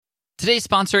Today's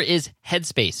sponsor is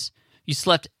Headspace. You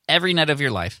slept every night of your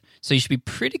life, so you should be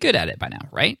pretty good at it by now,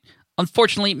 right?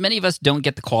 Unfortunately, many of us don't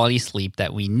get the quality sleep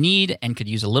that we need and could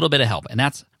use a little bit of help, and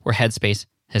that's where Headspace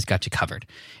has got you covered.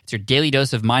 It's your daily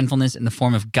dose of mindfulness in the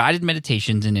form of guided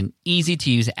meditations in an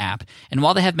easy-to-use app. And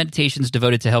while they have meditations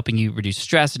devoted to helping you reduce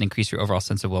stress and increase your overall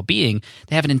sense of well-being,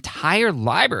 they have an entire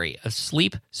library of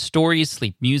sleep stories,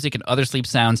 sleep music, and other sleep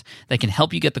sounds that can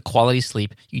help you get the quality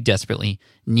sleep you desperately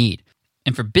need.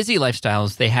 And for busy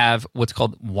lifestyles, they have what's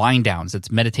called wind downs.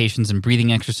 It's meditations and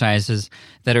breathing exercises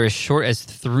that are as short as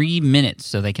 3 minutes,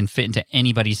 so they can fit into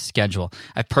anybody's schedule.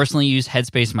 I've personally used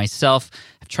Headspace myself.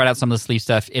 I've tried out some of the sleep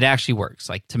stuff. It actually works.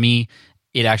 Like, to me,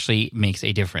 it actually makes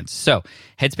a difference. So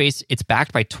Headspace, it's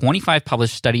backed by 25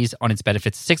 published studies on its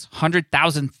benefits,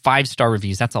 600,000 five-star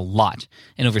reviews. That's a lot.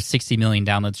 And over 60 million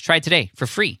downloads. Try it today for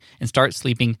free and start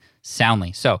sleeping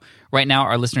soundly. So right now,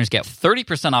 our listeners get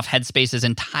 30% off Headspace's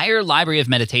entire library of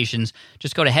meditations.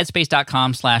 Just go to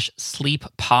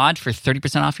headspace.com/sleeppod for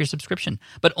 30% off your subscription,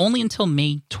 but only until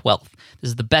May 12th.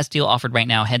 This is the best deal offered right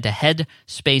now. Head to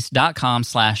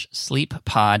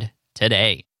headspace.com/sleeppod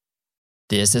today.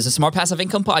 This is a Smart Passive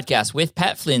Income Podcast with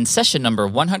Pat Flynn, session number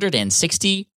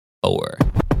 164.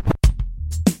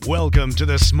 Welcome to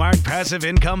the Smart Passive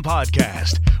Income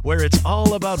Podcast, where it's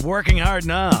all about working hard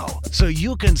now so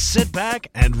you can sit back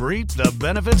and reap the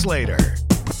benefits later.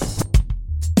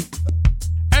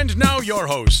 And now your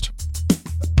host.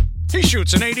 He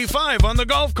shoots an 85 on the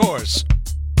golf course.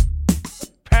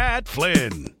 Pat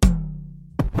Flynn.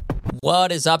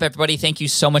 What is up, everybody? Thank you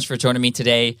so much for joining me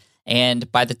today. And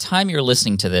by the time you're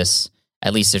listening to this,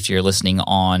 at least if you're listening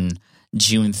on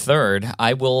June 3rd,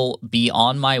 I will be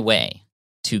on my way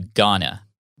to Ghana.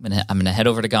 I'm gonna head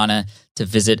over to Ghana to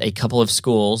visit a couple of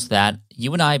schools that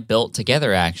you and I built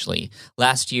together, actually.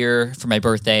 Last year, for my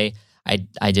birthday, I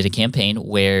did a campaign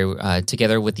where,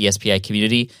 together with the SPI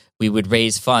community, we would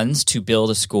raise funds to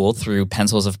build a school through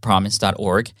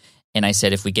pencilsofpromise.org. And I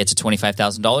said if we get to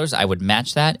 $25,000, I would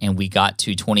match that, and we got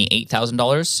to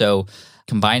 $28,000. So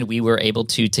combined, we were able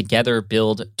to together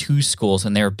build 2 schools,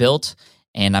 and they were built,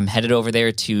 and I'm headed over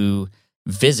there to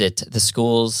visit the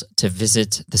schools, to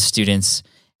visit the students,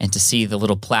 and to see the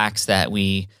little plaques that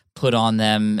we put on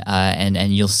them,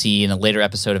 and you'll see in a later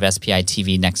episode of SPI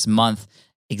TV next month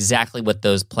exactly what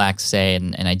those plaques say,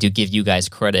 and I do give you guys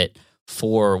credit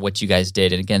for what you guys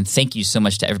did. And again, thank you so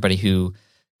much to everybody who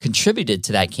contributed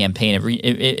to that campaign.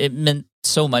 It meant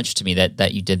so much to me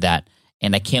that you did that.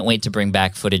 And I can't wait to bring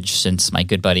back footage since my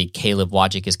good buddy Caleb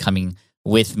Wojcik is coming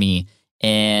with me.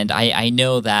 And I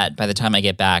know that by the time I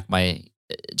get back, my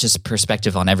just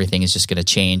perspective on everything is just going to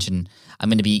change. And I'm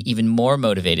going to be even more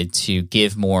motivated to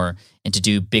give more and to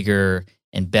do bigger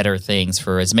and better things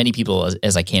for as many people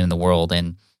as I can in the world.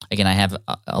 And again, I have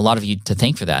a lot of you to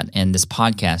thank for that. And this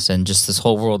podcast and just this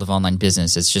whole world of online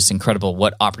business, it's just incredible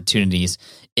what opportunities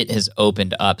it has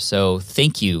opened up. So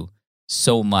thank you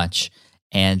so much.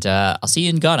 And I'll see you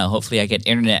in Ghana. Hopefully I get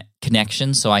internet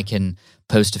connection so I can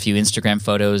post a few Instagram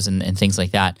photos and things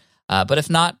like that. But if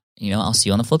not, I'll see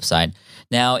you on the flip side.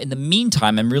 Now, in the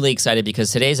meantime, I'm really excited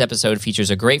because today's episode features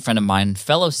a great friend of mine,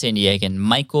 fellow San Diegan,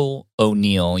 Michael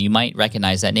O'Neill. You might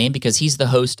recognize that name because he's the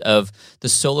host of the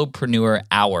Solopreneur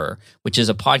Hour, which is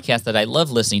a podcast that I love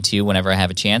listening to whenever I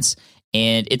have a chance.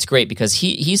 And it's great because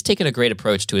he's taken a great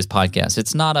approach to his podcast.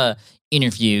 It's not a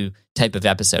interview type of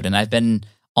episode. And I've been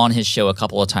on his show a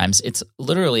couple of times. It's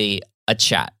literally a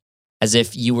chat, as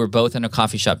if you were both in a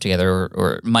coffee shop together,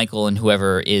 or Michael and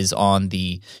whoever is on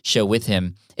the show with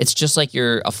him. It's just like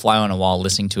you're a fly on a wall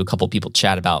listening to a couple people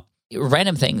chat about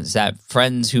random things that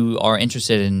friends who are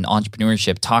interested in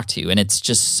entrepreneurship talk to. And it's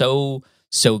just so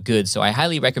good. So I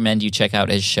highly recommend you check out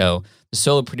his show, the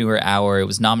Solopreneur Hour. It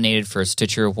was nominated for a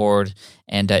Stitcher Award,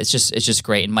 and it's just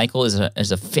great. And Michael is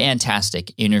a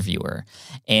fantastic interviewer,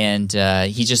 and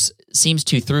he just seems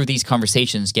to, through these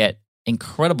conversations, get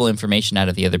incredible information out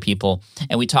of the other people.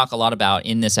 And we talk a lot about,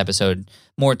 in this episode,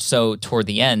 more so toward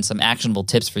the end, some actionable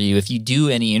tips for you if you do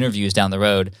any interviews down the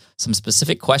road, some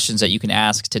specific questions that you can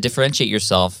ask to differentiate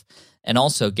yourself and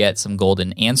also get some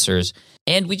golden answers.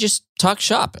 And we just talk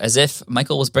shop as if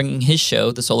Michael was bringing his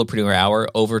show, the Solopreneur Hour,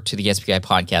 over to the SPI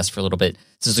podcast for a little bit.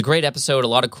 This is a great episode, a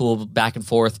lot of cool back and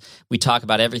forth. We talk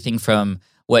about everything from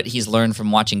what he's learned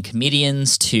from watching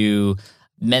comedians to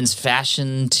men's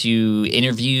fashion to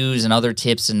interviews and other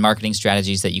tips and marketing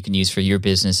strategies that you can use for your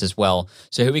business as well.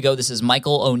 So here we go. This is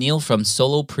Michael O'Neill from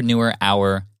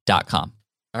solopreneurhour.com.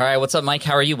 All right, what's up, Mike?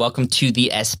 How are you? Welcome to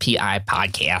the SPI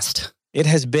podcast. It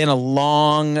has been a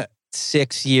long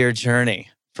 6-year journey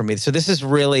for me. So this is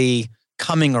really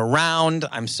coming around.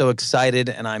 I'm so excited,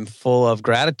 and I'm full of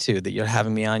gratitude that you're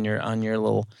having me on your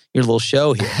little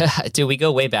show here. Dude, we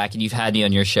go way back, and you've had me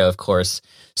on your show, of course.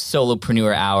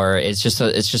 Solopreneur Hour. It's just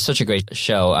such a great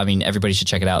show. I mean, everybody should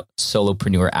check it out.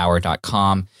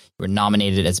 Solopreneurhour.com. You were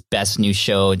nominated as Best New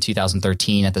Show in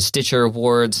 2013 at the Stitcher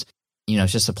Awards.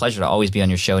 It's just a pleasure to always be on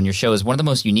your show. And your show is one of the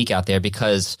most unique out there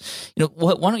because,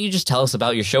 why don't you just tell us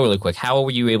about your show really quick? How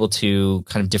were you able to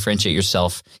kind of differentiate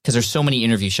yourself? Because there's so many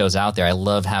interview shows out there. I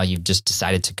love how you've just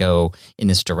decided to go in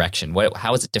this direction.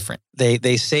 How is it different?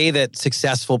 They say that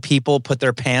successful people put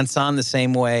their pants on the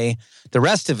same way the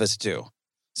rest of us do.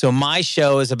 So my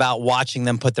show is about watching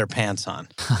them put their pants on.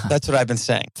 That's what I've been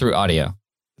saying. Through audio.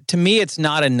 To me, it's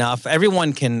not enough.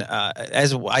 Everyone can,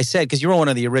 as I said, because you were one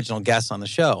of the original guests on the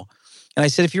show. And I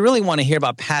said, if you really want to hear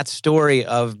about Pat's story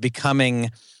of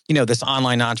becoming, this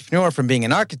online entrepreneur from being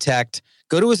an architect,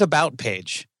 go to his About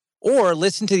page or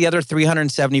listen to the other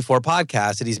 374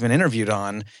 podcasts that he's been interviewed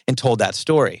on and told that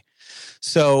story.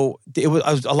 So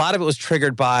a lot of it was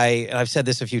triggered by, and I've said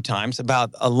this a few times,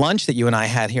 about a lunch that you and I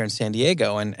had here in San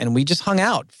Diego. And we just hung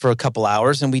out for a couple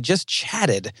hours and we just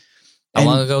chatted. How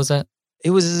long ago was that?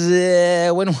 It was,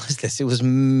 when was this? It was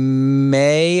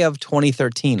May of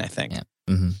 2013, I think. Yeah.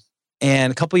 Mm-hmm.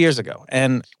 And a couple years ago.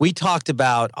 And we talked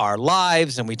about our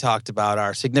lives and we talked about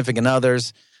our significant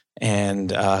others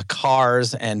and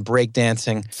cars and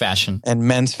breakdancing. Fashion. And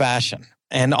men's fashion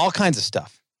and all kinds of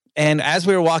stuff. And as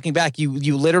we were walking back,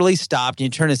 you literally stopped and you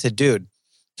turned and said, dude,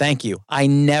 thank you. I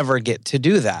never get to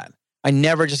do that. I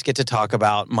never just get to talk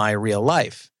about my real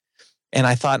life. And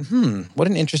I thought, what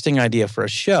an interesting idea for a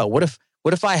show. What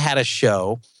if I had a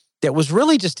show that was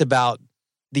really just about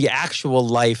the actual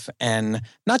life and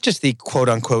not just the quote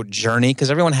unquote journey, because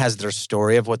everyone has their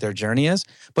story of what their journey is,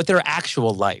 but their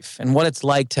actual life and what it's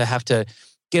like to have to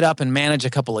get up and manage a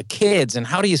couple of kids and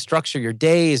how do you structure your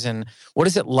days and what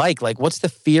is it like? Like, what's the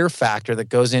fear factor that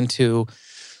goes into,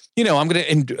 I'm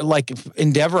going to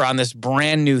endeavor on this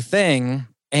brand new thing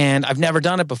and I've never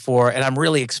done it before and I'm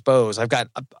really exposed. I've got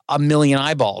a million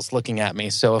eyeballs looking at me.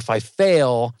 So if I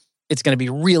fail, it's going to be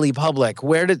really public.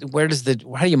 How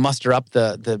do you muster up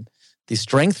the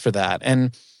strength for that?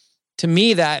 And to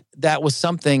me, that was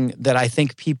something that I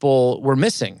think people were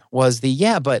missing was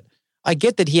but I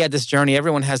get that he had this journey.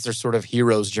 Everyone has their sort of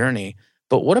hero's journey.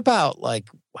 But what about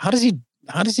how does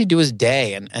he do his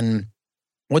day? And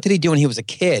what did he do when he was a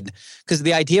kid? Because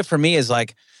the idea for me is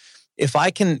if I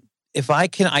can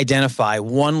identify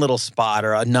one little spot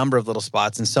or a number of little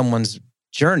spots in someone's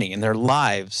journey in their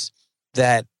lives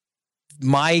that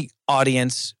my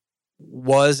audience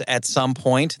was at some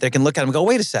point, they can look at them and go,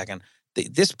 wait a second,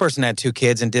 this person had 2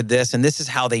 kids and did this, and this is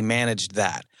how they managed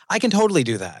that. I can totally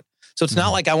do that. So it's not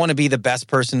like I want to be the best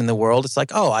person in the world. It's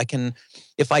like, I can,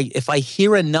 if I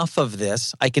hear enough of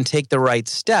this, I can take the right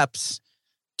steps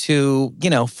to,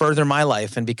 further my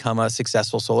life and become a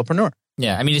successful solopreneur.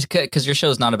 Yeah. I mean, because your show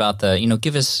is not about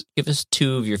give us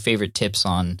 2 of your favorite tips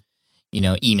on,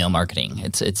 email marketing.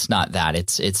 It's not that.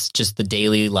 It's just the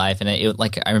daily life. And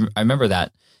I remember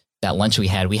that lunch we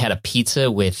had a pizza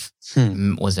with,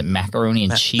 was it macaroni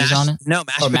and cheese on it? No,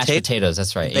 mashed potatoes.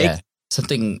 That's right. Yeah.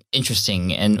 Something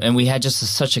interesting. And we had just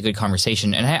such a good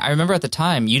conversation. And I remember at the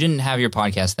time, you didn't have your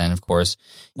podcast then, of course.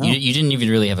 No. You didn't even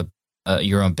really have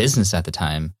your own business at the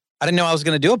time. I didn't know I was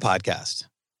going to do a podcast.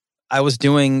 I was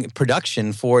doing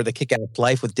production for the Kick-Ass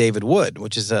Life with David Wood,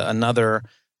 which is another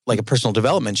a personal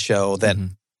development show that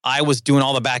I was doing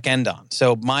all the back end on.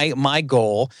 So my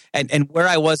goal and where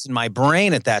I was in my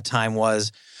brain at that time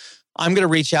was I'm going to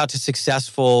reach out to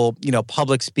successful,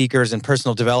 public speakers and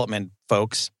personal development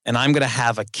folks, and I'm going to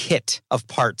have a kit of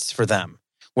parts for them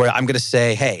where I'm going to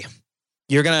say, hey,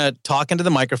 you're going to talk into the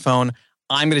microphone.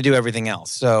 I'm going to do everything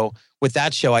else. So with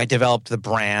that show, I developed the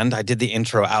brand. I did the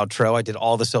intro, outro. I did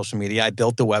all the social media. I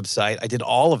built the website. I did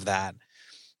all of that.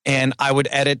 And I would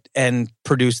edit and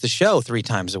produce the show 3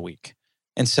 times a week.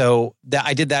 And so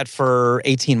I did that for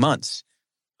 18 months,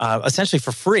 essentially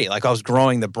for free. I was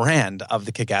growing the brand of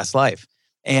the Kick-Ass Life.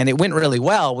 And it went really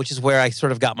well, which is where I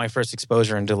sort of got my first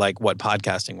exposure into what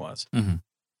podcasting was. Mm-hmm.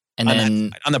 And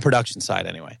then on the production side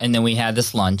anyway. And then we had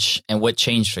this lunch. And what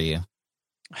changed for you?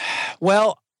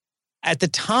 Well, at the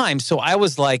time, so I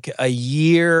was a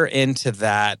year into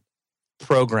that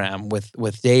program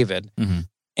with David. Mm-hmm.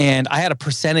 And I had a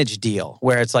percentage deal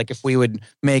where it's if we would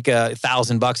make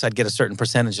 $1,000, I'd get a certain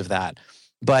percentage of that.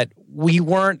 But we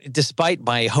weren't, despite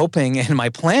my hoping and my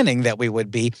planning that we would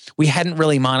be, we hadn't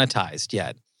really monetized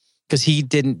yet because he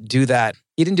didn't do that.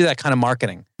 He didn't do that kind of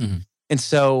marketing. Mm-hmm. And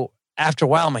so after a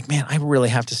while, I'm man, I really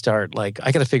have to start, I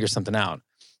got to figure something out.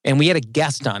 And we had a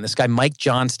guest on, this guy, Mike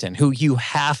Johnston, who you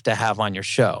have to have on your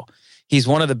show. He's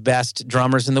one of the best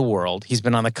drummers in the world. He's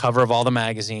been on the cover of all the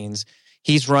magazines.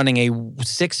 He's running a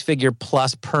 6-figure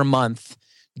plus per month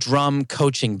drum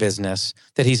coaching business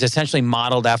that he's essentially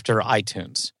modeled after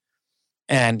iTunes.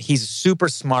 And he's super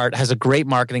smart, has a great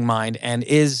marketing mind, and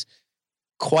is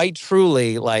quite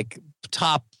truly like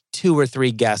top 2 or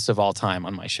 3 guests of all time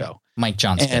on my show. Mike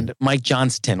Johnston. And Mike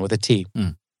Johnston with a T.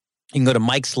 You can go to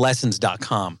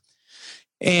mikeslessons.com.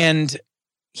 And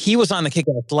he was on the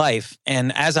Kick-Ass Life. And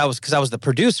because I was the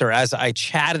producer, as I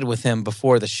chatted with him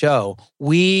before the show,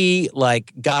 we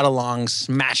like got along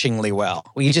smashingly well.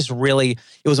 It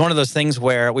was one of those things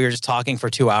where we were just talking for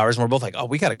 2 hours and we're both like, oh,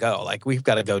 we got to go. Like, we've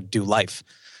got to go do life.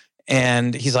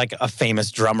 And he's like a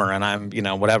famous drummer and I'm,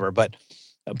 whatever. But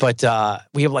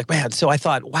we have like, man, so I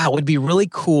thought, wow, it would be really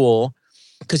cool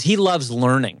because he loves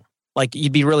learning. Like,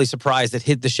 you'd be really surprised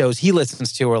that the shows he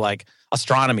listens to are like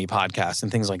astronomy podcasts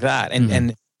and things like that.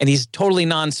 And he's totally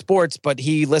non-sports, but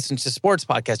he listens to sports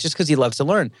podcasts just because he loves to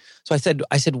learn. So I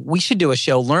said, we should do a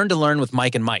show, Learn to Learn with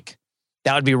Mike and Mike.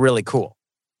 That would be really cool.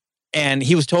 And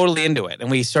he was totally into it.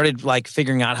 And we started like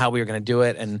figuring out how we were going to do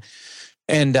it. And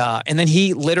then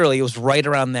he literally, it was right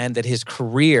around then that his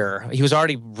career, he was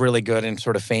already really good and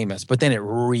sort of famous, but then it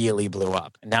really blew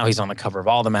up. And now he's on the cover of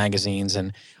all the magazines,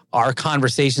 and our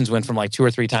conversations went from like 2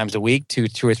 or 3 times a week to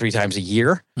 2 or 3 times a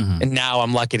year. And now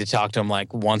I'm lucky to talk to him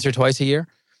like once or twice a year.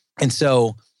 And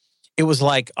so it was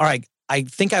like, all right, I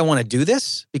think I want to do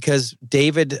this because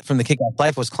David from the Kick-Ass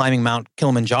Life was climbing Mount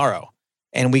Kilimanjaro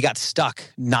and we got stuck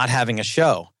not having a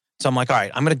show. So I'm like, all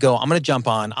right, I'm going to jump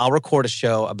on. I'll record a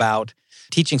show about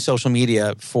teaching social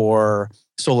media for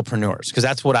solopreneurs because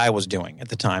that's what I was doing at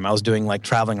the time. I was doing like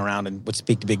traveling around and would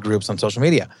speak to big groups on social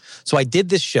media. So I did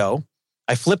this show.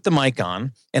 I flipped the mic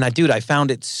on and I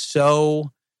found it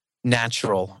so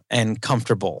natural and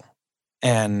comfortable.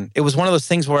 And it was one of those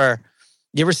things where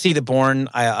you ever see the Born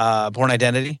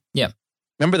Identity? Yeah.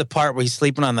 Remember the part where he's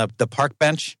sleeping on the park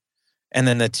bench? And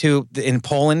then the two in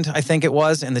Poland, I think it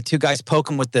was, and the 2 guys poke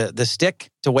him with the stick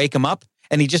to wake him up.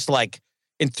 And he just like,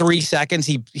 in 3 seconds,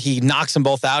 he knocks them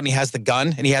both out and he has the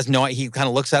gun and he kind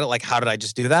of looks at it like, how did I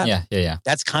just do that? Yeah.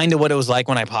 That's kind of what it was like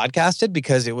when I podcasted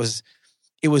because it was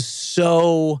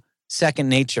so second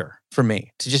nature for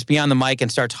me to just be on the mic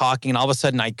and start talking. And all of a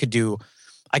sudden I could do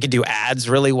ads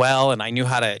really well and I knew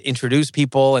how to introduce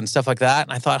people and stuff like that.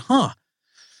 And I thought,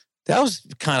 that was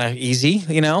kind of easy.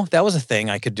 That was a thing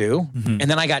I could do. And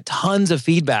then I got tons of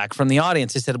feedback from the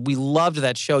audience. They said, we loved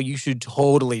that show. You should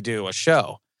totally do a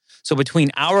show. So between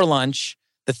our lunch,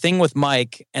 the thing with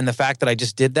Mike, and the fact that I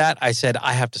just did that, I said,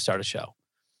 I have to start a show.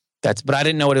 But I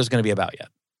didn't know what it was going to be about yet.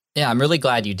 Yeah, I'm really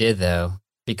glad you did, though,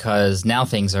 because now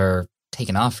things are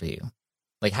taking off for you.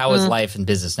 Like, how is life and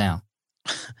business now?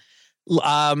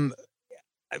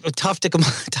 Tough to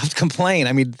complain.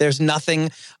 I mean, there's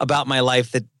nothing about my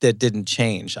life that didn't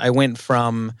change. I went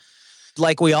from,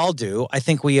 like we all do, I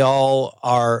think we all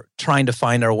are trying to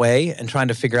find our way and trying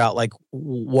to figure out like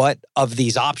what of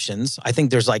these options. I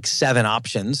think there's like 7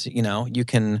 options. You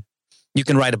can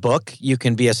write a book, you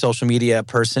can be a social media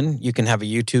person, you can have a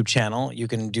YouTube channel, you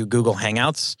can do Google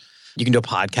Hangouts, you can do a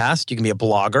podcast, you can be a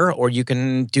blogger, or you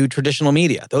can do traditional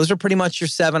media. Those are pretty much your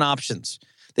 7 options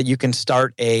that you can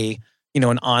start an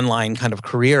online kind of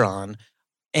career on.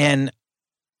 And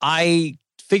I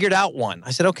figured out one.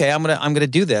 I said, okay, I'm gonna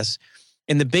do this.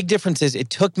 And the big difference is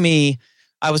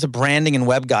I was a branding and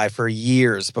web guy for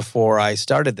years before I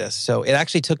started this. So it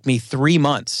actually took me 3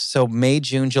 months. So May,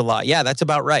 June, July. Yeah, that's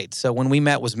about right. So when we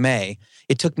met was May.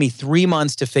 It took me 3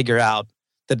 months to figure out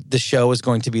that the show was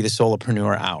going to be the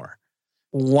Solopreneur Hour.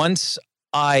 Once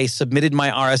I submitted my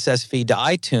RSS feed to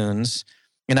iTunes,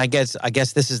 and I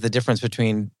guess this is the difference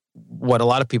between what a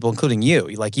lot of people, including you,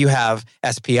 like you have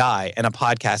SPI and a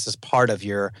podcast as part of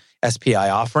your SPI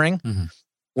offering.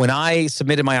 When I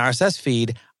submitted my RSS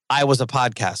feed, I was a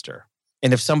podcaster.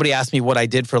 And if somebody asked me what I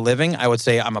did for a living, I would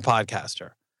say I'm a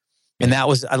podcaster. And that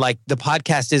was like, the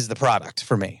podcast is the product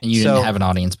for me. And you didn't have an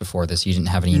audience before this? You didn't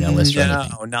have an email list or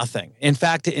anything? No, nothing. In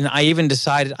fact, I even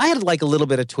decided, I had like a little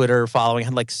bit of Twitter following. I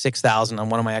had like 6,000 on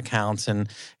one of my accounts. And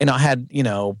I had,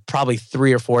 probably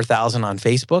 3,000 or 4,000 on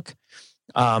Facebook.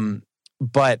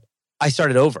 But I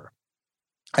started over.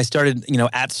 I started,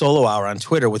 at Solo Hour on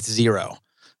Twitter with 0.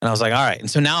 And I was like, all right. And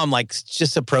so now I'm like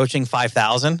just approaching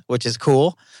 5,000, which is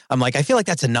cool. I'm like, I feel like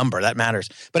that's a number that matters.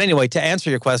 But anyway, to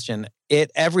answer your question,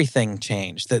 everything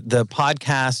changed. The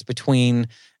podcast between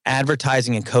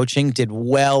advertising and coaching did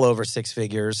well over 6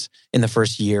 figures in the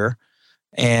first year.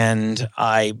 And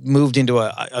I moved into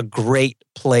a great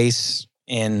place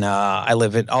I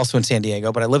live also in San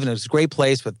Diego, but I live in this great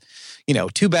place with,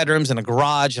 2 bedrooms and a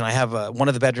garage. And I have one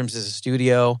of the bedrooms is a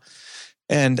studio.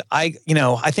 And I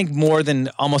think more than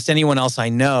almost anyone else I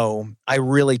know, I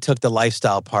really took the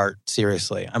lifestyle part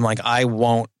seriously. I'm like, I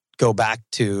won't go back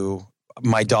to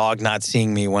my dog not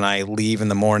seeing me when I leave in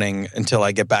the morning until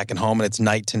I get back at home and it's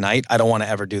night to night. I don't want to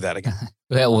ever do that again.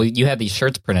 Well, you have these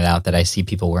shirts printed out that I see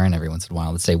people wearing every once in a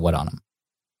while. Let's say what on them?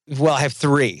 Well, I have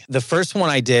 3. The first one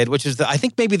I did, which is I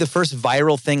think maybe the first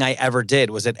viral thing I ever did,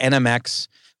 was at NMX,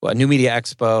 New Media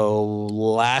Expo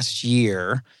last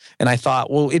year. And I thought,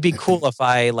 well, it'd be cool if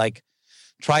I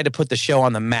tried to put the show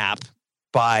on the map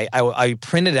I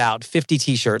printed out 50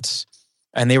 t-shirts.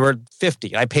 And they were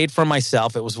 50. I paid for them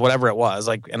myself. It was whatever it was.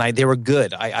 They were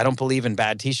good. I don't believe in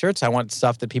bad t-shirts. I want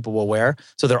stuff that people will wear.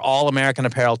 So they're all American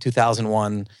Apparel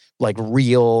 2001,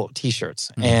 real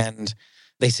t-shirts. Mm-hmm. And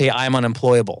they say I'm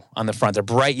unemployable on the front. They're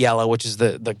bright yellow, which is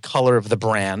the color of the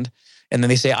brand. And then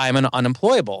they say I'm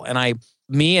unemployable. And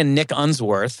me and Nick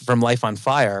Unsworth from Life on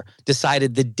Fire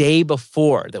decided the day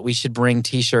before that we should bring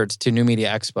t-shirts to New Media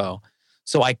Expo.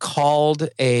 So I called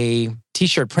a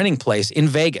t-shirt printing place in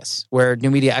Vegas where New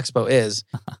Media Expo is.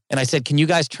 And I said, can you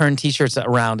guys turn t-shirts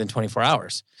around in 24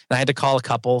 hours? And I had to call a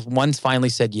couple. One finally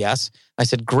said yes. I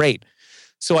said, great.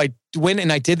 So I went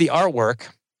and I did the artwork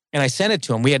and I sent it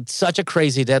to him. We had such a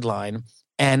crazy deadline.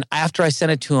 And after I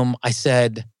sent it to him, I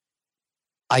said,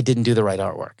 I didn't do the right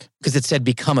artwork because it said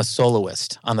become a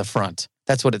soloist on the front.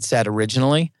 That's what it said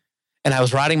originally. And I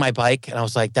was riding my bike and I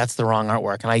was like, that's the wrong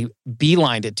artwork. And I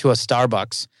beelined it to a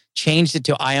Starbucks, changed it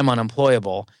to I am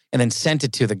unemployable, and then sent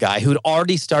it to the guy who'd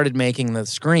already started making the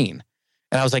screen.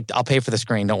 And I was like, I'll pay for the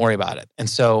screen. Don't worry about it. And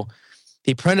so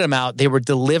he printed them out. They were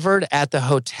delivered at the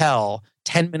hotel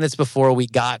 10 minutes before we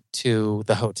got to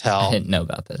the hotel. I didn't know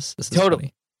about this. This is totally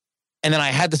funny. And then I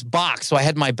had this box. So I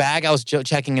had my bag I was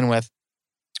checking in with,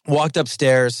 walked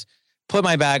upstairs, put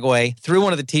my bag away, threw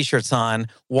one of the t-shirts on,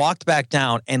 walked back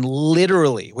down, and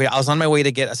literally, I was on my way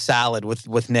to get a salad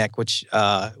with Nick, which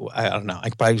I don't know,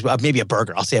 maybe a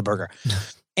burger. I'll say a burger.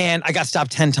 And I got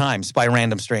stopped 10 times by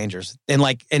random strangers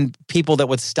and people that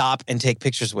would stop and take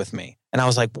pictures with me. And I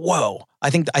was like, whoa! I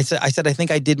think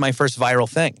I did my first viral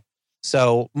thing.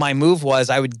 So my move was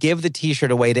I would give the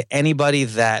t-shirt away to anybody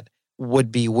that would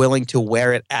be willing to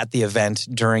wear it at the event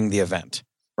during the event.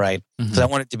 Right? Because I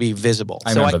want it to be visible.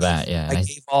 I remember that, yeah.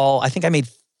 I think I made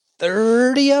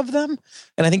 30 of them.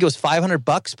 And I think it was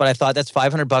 $500, but I thought that's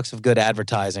 $500 of good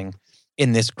advertising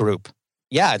in this group.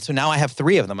 Yeah, and so now I have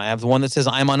 3 of them. I have the one that says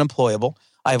I'm unemployable.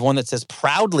 I have one that says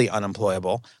proudly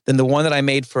unemployable. Then the one that I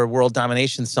made for World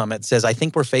Domination Summit says I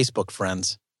think we're Facebook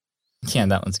friends. Yeah,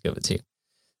 that one's good too.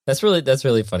 That's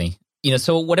really funny.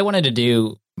 So what I wanted to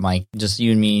do, Mike, just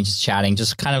you and me just chatting,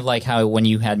 just kind of like how when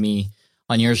you had me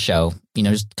on your show,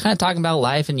 just kind of talking about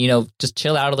life and, just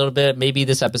chill out a little bit. Maybe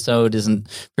this episode isn't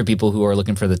for people who are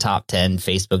looking for the top 10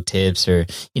 Facebook tips or,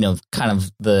 kind of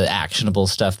the actionable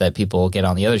stuff that people get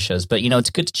on the other shows. But, it's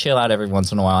good to chill out every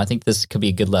once in a while. I think this could be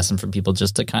a good lesson for people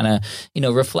just to kind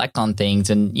of, reflect on things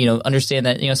and, understand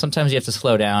that, sometimes you have to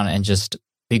slow down and just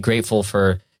be grateful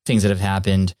for things that have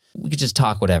happened. We could just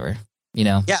talk whatever,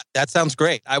 Yeah, that sounds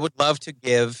great. I would love to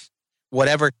give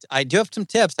whatever. I do have some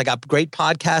tips. I got great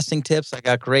podcasting tips. I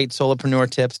got great solopreneur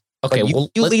tips. Okay, you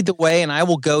lead the way, and I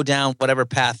will go down whatever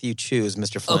path you choose,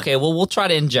 Mr. Flynn. Okay, well, we'll try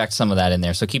to inject some of that in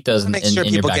there. So keep those in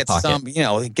your back pocket.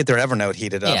 Get their Evernote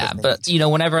heated up. Yeah, but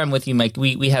whenever I'm with you, Mike,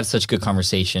 we have such good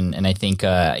conversation, and I think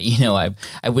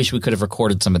I wish we could have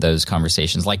recorded some of those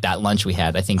conversations, like that lunch we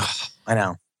had. I think I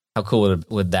know. How cool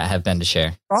would that have been to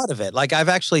share? Thought of it. I've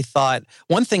actually thought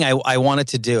one thing I wanted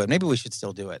to do, and maybe we should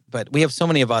still do it, but we have so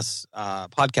many of us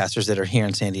podcasters that are here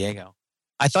in San Diego.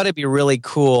 I thought it'd be really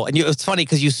cool. And it's funny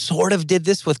because you sort of did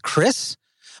this with Chris,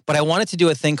 but I wanted to do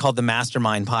a thing called the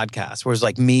Mastermind Podcast, where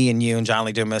it's me and you and John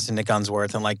Lee Dumas and Nick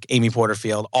Unsworth and Amy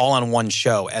Porterfield all on one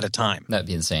show at a time. That'd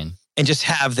be insane. And just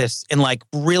have this and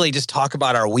really just talk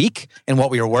about our week and what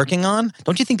we were working on.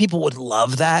 Don't you think people would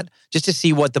love that? Just to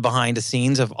see what the behind the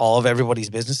scenes of all of everybody's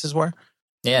businesses were?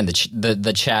 Yeah, and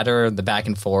the chatter, the back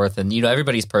and forth, and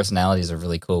everybody's personalities are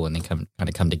really cool when they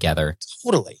come together.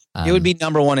 Totally. It would be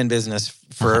number one in business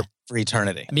for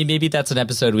eternity. I mean, maybe that's an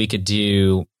episode we could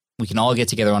do. We can all get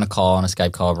together on a call, on a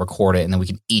Skype call, record it, and then we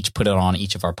can each put it on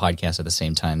each of our podcasts at the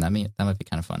same time. That might be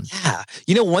kind of fun.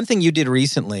 Yeah. One thing you did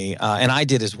recently, and I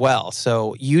did as well.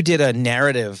 So you did a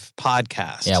narrative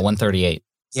podcast. Yeah, 138.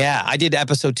 Yeah, I did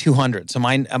episode 200. So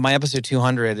my episode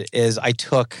 200 is I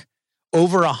took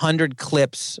over 100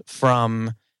 clips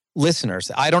from listeners.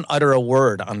 I don't utter a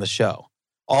word on the show.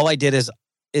 All I did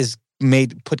is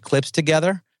put clips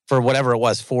together for whatever it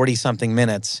was, 40 something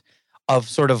minutes of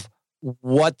sort of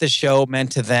what the show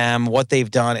meant to them, what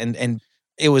they've done. And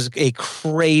it was a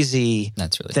crazy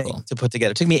That's really thing cool. to put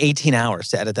together. It took me 18 hours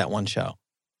to edit that one show.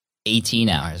 18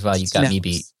 hours. Wow, you got me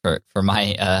beat for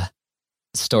my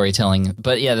storytelling.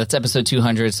 But yeah, that's episode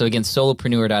 200. So again,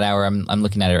 solopreneur.hour. I'm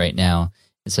looking at it right now.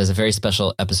 It says a very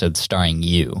special episode starring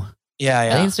you. Yeah. I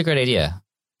think it's a great idea.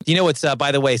 You know what's,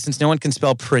 by the way, since no one can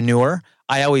spell preneur,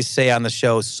 I always say on the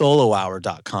show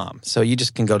solohour.com. So you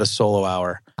just can go to Solo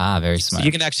Hour. Very smart. So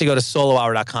you can actually go to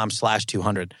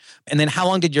solohour.com/200. And then how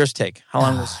long did yours take? How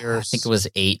long was yours? I think it was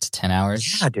 8 to 10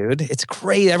 hours. Yeah, dude. It's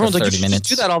great. Everyone's like, you should just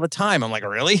do that all the time. I'm like,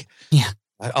 really? Yeah.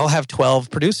 I'll have 12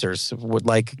 producers would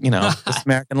like, This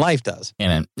American Life does. Yeah,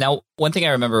 man. Now, one thing I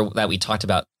remember that we talked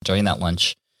about during that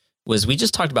lunch was we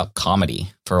just talked about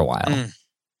comedy for a while.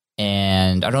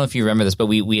 And I don't know if you remember this, but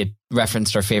we had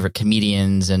referenced our favorite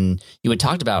comedians, and you had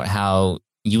talked about how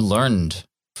you learned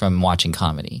from watching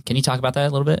comedy. Can you talk about that a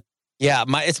little bit? Yeah,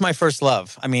 it's my first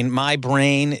love. I mean, my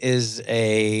brain is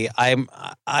I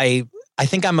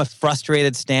think I'm a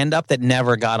frustrated stand-up that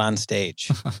never got on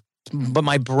stage. But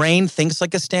my brain thinks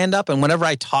like a stand-up, and whenever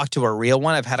I talk to a real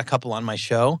one, I've had a couple on my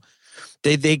show,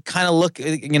 they kind of look,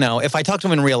 if I talk to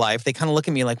them in real life, they kind of look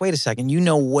at me like, wait a second, you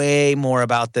know way more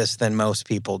about this than most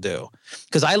people do.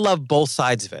 Because I love both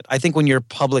sides of it. I think when you're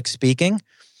public speaking,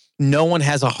 no one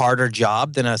has a harder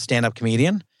job than a stand-up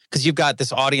comedian, because you've got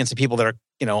this audience of people that are,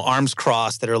 arms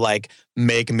crossed, that are like,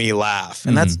 make me laugh.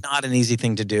 And that's not an easy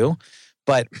thing to do.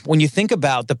 But when you think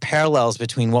about the parallels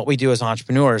between what we do as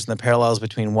entrepreneurs and the parallels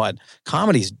between what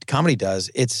comedy does,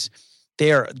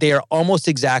 they are almost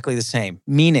exactly the same.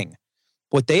 Meaning,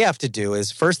 what they have to do is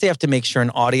first they have to make sure an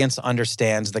audience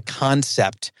understands the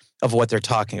concept of what they're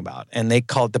talking about. And they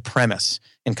call it the premise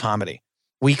in comedy.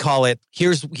 We call it,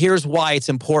 here's why it's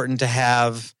important to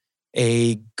have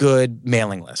a good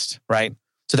mailing list, right?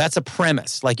 So that's a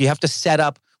premise. Like you have to set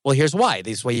up, well, here's why.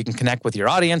 This way you can connect with your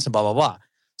audience and blah, blah, blah.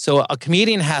 So a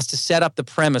comedian has to set up the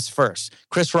premise first.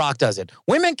 Chris Rock does it.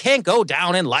 Women can't go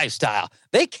down in lifestyle.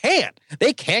 They can't.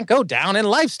 They can't go down in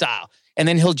lifestyle. And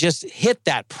then he'll just hit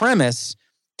that premise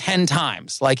 10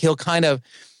 times. Like he'll kind of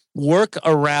work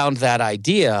around that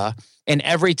idea. And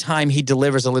every time he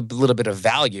delivers a little bit of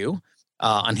value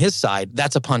on his side,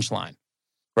 that's a punchline,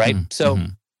 right? So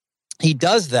he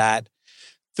does that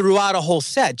throughout a whole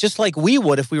set, just like we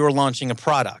would if we were launching a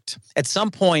product. At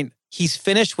some point, he's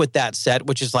finished with that set,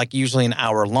 which is like usually an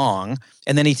hour long.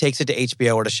 And then he takes it to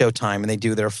HBO or to Showtime and they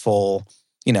do their full,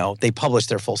 they publish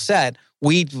their full set.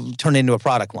 We turn it into a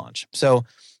product launch. So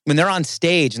when they're on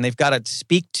stage and they've got to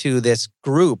speak to this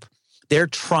group, they're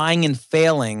trying and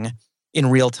failing in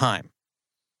real time.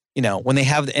 When they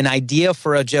have an idea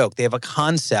for a joke, they have a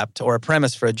concept or a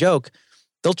premise for a joke,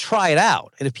 they'll try it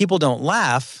out. And if people don't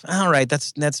laugh, all right,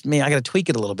 that's me. I got to tweak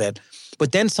it a little bit.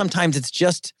 But then sometimes it's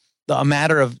just a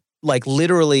matter of like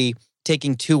literally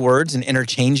taking two words and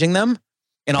interchanging them.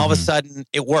 And all of a sudden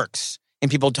it works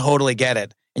and people totally get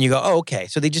it. And you go, oh, okay.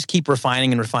 So they just keep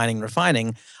refining and refining and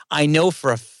refining. I know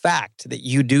for a fact that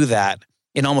you do that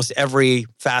in almost every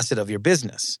facet of your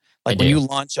business. Like when you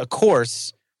launch a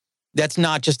course, that's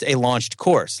not just a launched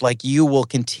course. Like you will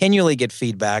continually get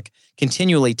feedback,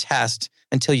 continually test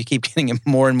until you keep getting it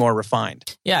more and more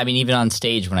refined. Yeah, I mean, even on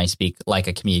stage when I speak like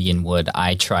a comedian would,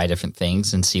 I try different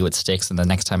things and see what sticks. And the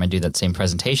next time I do that same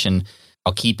presentation,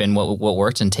 I'll keep in what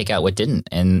worked and take out what didn't.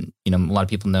 And, a lot of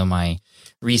people know my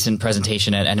recent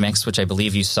presentation at NMX, which I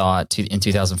believe you saw in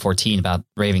 2014 about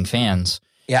raving fans.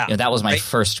 Yeah. That was my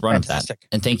first run of that.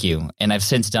 And thank you. And I've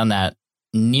since done that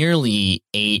nearly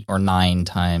 8 or 9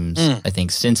 times, I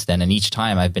think, since then. And each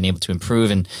time I've been able to improve.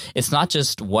 And it's not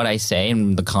just what I say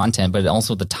and the content, but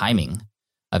also the timing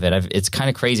of it. It's kind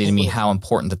of crazy to me how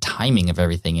important the timing of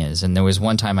everything is. And there was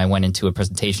one time I went into a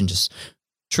presentation just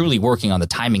truly working on the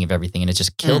timing of everything, and it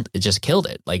just killed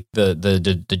it. Like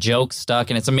the joke stuck,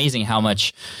 and it's amazing how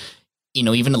much,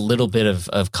 even a little bit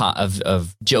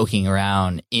of joking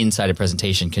around inside a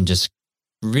presentation can just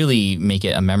really make it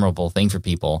a memorable thing for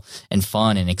people and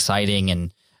fun and exciting.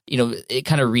 And, it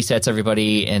kind of resets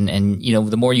everybody. And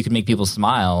the more you can make people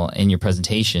smile in your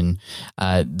presentation,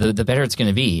 the better it's going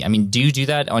to be. I mean, do you do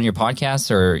that on your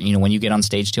podcast or, when you get on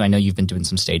stage too? I know you've been doing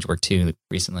some stage work too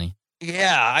recently.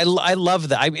 Yeah, I love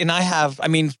that.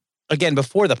 Again,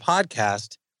 before the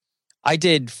podcast, I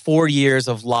did 4 years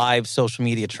of live social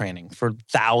media training for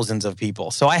thousands of people.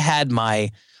 So I had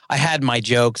my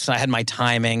jokes, and I had my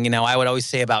timing. I would always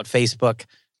say about Facebook,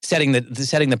 setting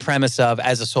the premise of,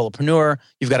 as a solopreneur,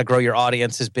 you've got to grow your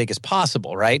audience as big as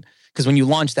possible, right? Because when you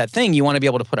launch that thing, you want to be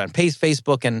able to put it on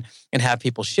Facebook and have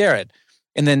people share it.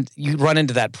 And then you run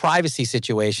into that privacy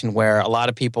situation where a lot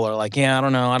of people are like, yeah, I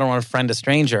don't know, I don't want to friend a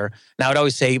stranger. And I would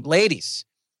always say, ladies,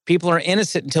 people are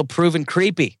innocent until proven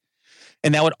creepy.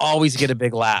 And that would always get a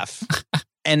big laugh.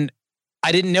 And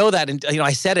I didn't know that. And,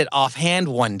 I said it offhand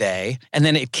one day and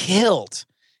then it killed.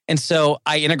 And so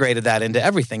I integrated that into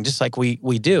everything, just like we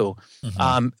do.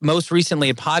 Mm-hmm. Most recently,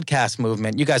 a podcast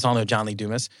movement. You guys all know John Lee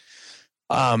Dumas.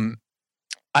 John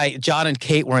and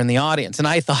Kate were in the audience, and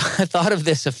I thought of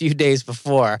this a few days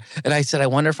before, and I said, I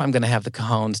wonder if I'm going to have the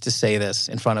cojones to say this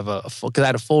in front of a full, because I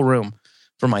had a full room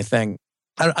for my thing.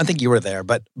 I think you were there,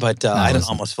 but I had an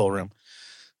almost full room.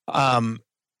 And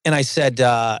I said,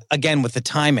 again, with the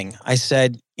timing, I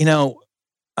said,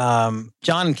 John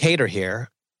and Kate are here.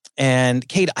 And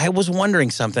Kate, I was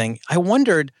wondering something. I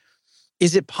wondered,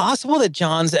 is it possible that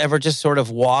John's ever just sort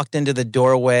of walked into the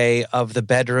doorway of the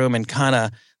bedroom and kind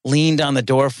of leaned on the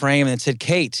door frame and said,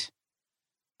 Kate,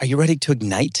 are you ready to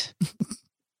ignite?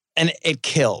 And it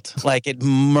killed, like it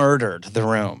murdered the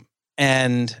room.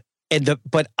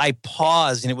 But I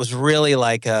paused, and it was really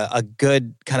like a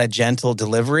good kind of gentle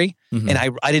delivery. Mm-hmm.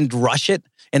 And I didn't rush it.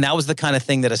 And that was the kind of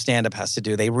thing that a stand-up has to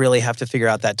do. They really have to figure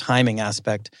out that timing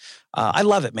aspect. I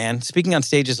love it, man. Speaking on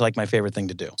stage is like my favorite thing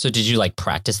to do. So did you like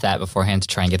practice that beforehand to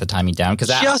try and get the timing down?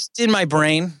 Just in my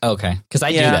brain. Okay. Because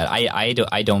I do that.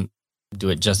 I don't do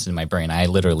it just in my brain. I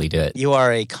literally do it. You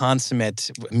are a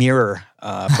consummate mirror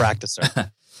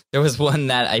practicer. There was one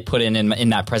that I put in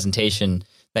that presentation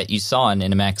that you saw in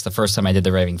NMX the first time I did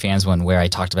the Raving Fans one, where I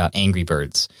talked about Angry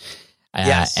Birds.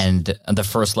 Yes. And the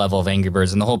first level of Angry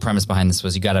Birds, and the whole premise behind this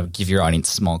was you got to give your audience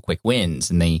small, quick wins,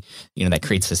 and they, that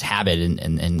creates this habit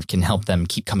and can help them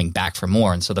keep coming back for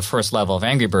more. And so the first level of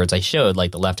Angry Birds, I showed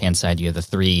like the left hand side you have the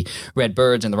 3 red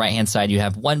birds, and the right hand side you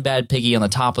have one bad piggy on the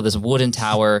top of this wooden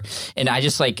tower. And I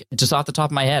just off the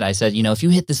top of my head, I said, if you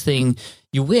hit this thing,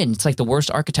 you win. It's like the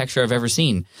worst architecture I've ever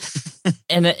seen.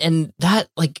 and that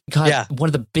got one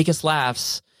of the biggest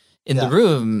laughs in the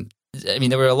room. I mean,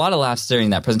 there were a lot of laughs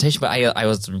during that presentation, but I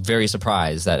was very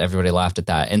surprised that everybody laughed at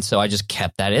that. And so I just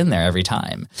kept that in there every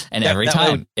time. And every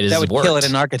time it has worked. That would kill it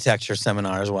in an architecture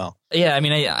seminar as well. Yeah, I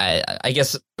mean, I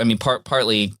guess,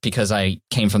 partly because I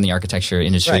came from the architecture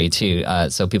industry too.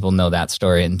 So people know that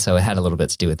story. And so it had a little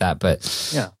bit to do with that. But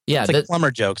it's like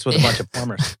plumber jokes with a bunch of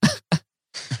plumbers.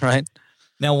 Right?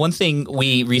 Now, one thing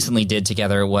we recently did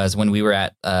together was when we were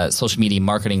at Social Media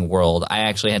Marketing World, I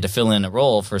actually had to fill in a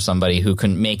role for somebody who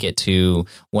couldn't make it to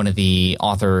one of the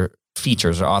author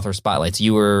features or author spotlights.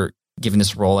 You were given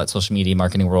this role at Social Media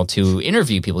Marketing World to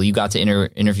interview people. You got to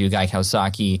interview Guy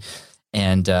Kawasaki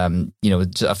and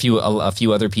a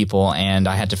few other people, and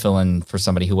I had to fill in for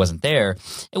somebody who wasn't there.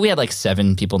 And we had like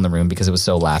 7 people in the room because it was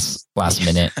so last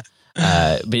minute.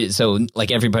 But so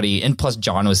like everybody, and plus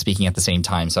John was speaking at the same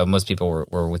time, so most people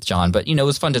were with John. But it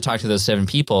was fun to talk to those 7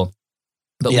 people.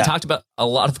 But we talked about a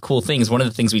lot of cool things. One of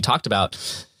the things we talked about,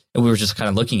 and we were just kind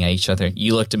of looking at each other.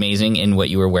 You looked amazing in what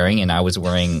you were wearing, and I was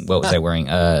wearing, what was I wearing?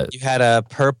 You had a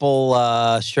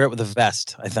purple shirt with a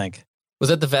vest, I think. Was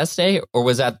that the vest day, or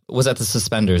was that the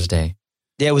suspenders day?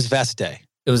 Yeah, it was vest day.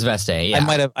 It was vest day. Yeah,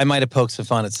 I might have poked some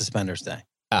fun at suspenders day.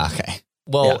 Okay.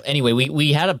 Well, anyway,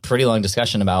 we had a pretty long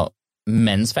discussion about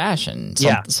men's fashion.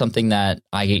 Something that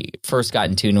I first got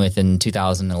in tune with in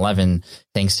 2011,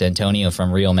 thanks to Antonio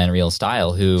from Real Men, Real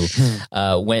Style, who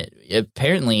went,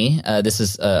 apparently, this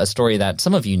is a story that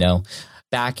some of you know.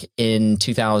 Back in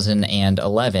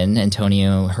 2011,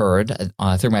 Antonio heard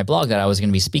through my blog that I was going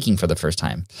to be speaking for the first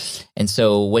time. And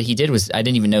so what he did was, I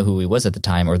didn't even know who he was at the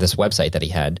time or this website that he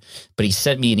had, but he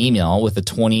sent me an email with a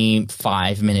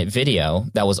 25-minute video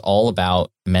that was all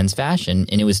about men's fashion,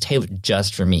 and it was tailored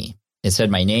just for me. It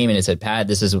said my name and it said, Pat,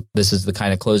 this is the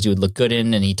kind of clothes you would look good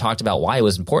in. And he talked about why it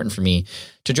was important for me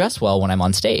to dress well when I'm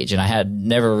on stage. And I had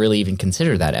never really even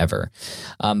considered that ever.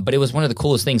 But it was one of the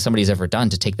coolest things somebody's ever done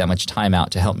to take that much time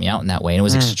out to help me out in that way. And it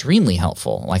was extremely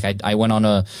helpful. Like I went on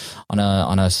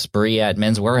a spree at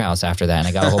Men's Warehouse after that, and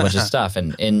I got a whole bunch of stuff.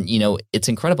 And it's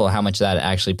incredible how much that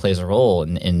actually plays a role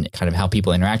in kind of how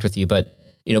people interact with you. But,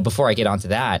 before I get onto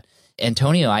that,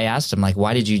 Antonio, I asked him, like,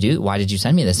 why did you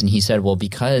send me this? And he said, well,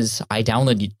 because I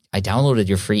downloaded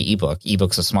your free ebook,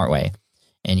 eBooks a Smart Way.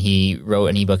 And he wrote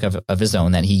an ebook of his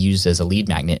own that he used as a lead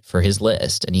magnet for his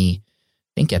list. And I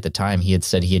think at the time he had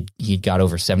said he'd got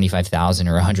over 75,000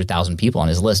 or 100,000 people on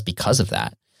his list because of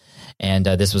that. And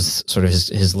this was sort of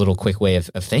his little quick way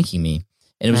of thanking me.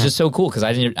 And it was just so cool because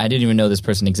I didn't even know this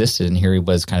person existed. And here he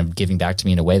was kind of giving back to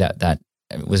me in a way that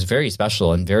was very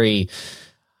special and very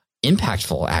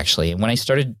impactful, actually. And when I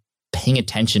started paying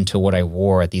attention to what I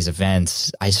wore at these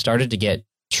events, I started to get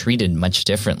treated much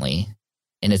differently.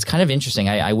 And it's kind of interesting.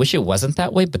 I wish it wasn't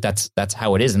that way, but that's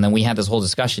how it is. And then we had this whole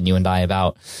discussion, you and I,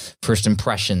 about first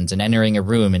impressions and entering a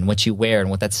room and what you wear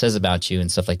and what that says about you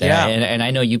and stuff like that. Yeah. And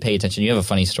I know you pay attention. You have a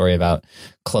funny story about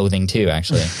clothing too,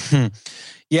 actually.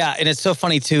 Yeah, and it's so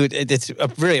funny too. It's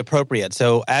really appropriate.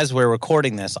 So as we're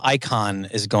recording this, Icon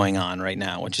is going on right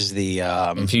now, which is the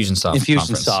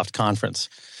Infusionsoft conference.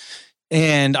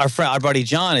 And our buddy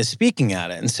John is speaking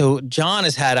at it. And so John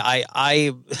has had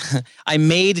I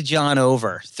made John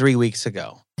over 3 weeks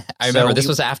ago. I remember this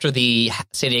was after the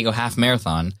San Diego half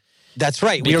marathon. That's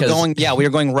right. We were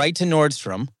going right to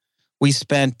Nordstrom. We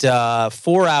spent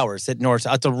 4 hours at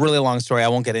Nordstrom. It's a really long story. I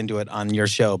won't get into it on your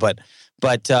show, but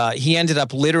he ended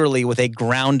up literally with a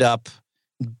ground up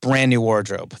brand new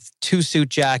wardrobe. 2 suit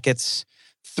jackets,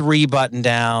 3 button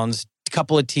downs, a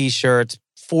couple of t-shirts,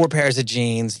 4 pairs of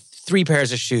jeans, 3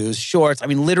 pairs of shoes, shorts. I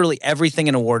mean, literally everything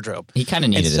in a wardrobe. He kind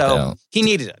of needed it, though. He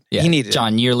needed it. Yeah. He needed it.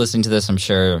 John, you're listening to this, I'm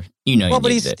sure you know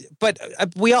needed it. But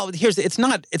we all, it's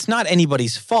not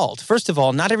anybody's fault. First of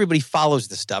all, not everybody follows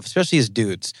this stuff, especially as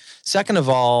dudes. Second of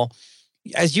all,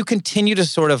 as you continue to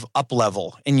sort of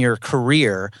up-level in your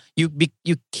career, you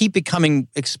keep becoming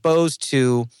exposed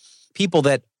to people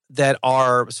that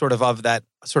are sort of that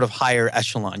sort of higher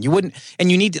echelon. You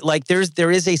need to, like, there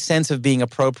is a sense of being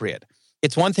appropriate.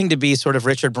 It's one thing to be sort of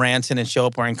Richard Branson and show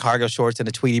up wearing cargo shorts and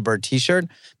a Tweety Bird t-shirt,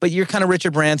 but you're kind of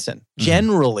Richard Branson. Mm-hmm.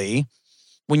 Generally,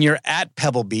 when you're at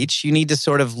Pebble Beach, you need to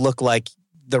sort of look like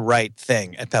the right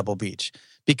thing at Pebble Beach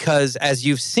because, as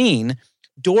you've seen,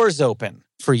 doors open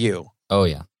for you. Oh,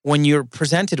 yeah. When you're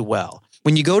presented well.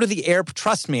 When you go to the airport,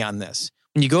 trust me on this,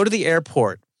 when you go to the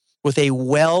airport with a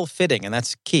well-fitting, and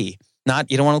that's key,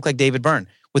 you don't want to look like David Byrne,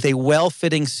 with a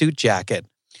well-fitting suit jacket,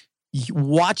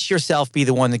 watch yourself be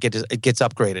the one that gets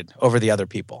upgraded over the other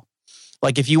people.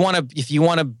 Like if you want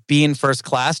to be in first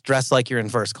class, dress like you're in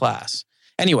first class.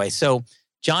 Anyway, so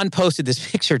John posted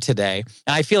this picture today,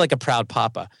 and I feel like a proud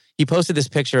papa. He posted this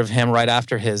picture of him right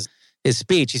after his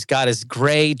speech. He's got his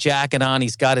gray jacket on.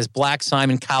 He's got his black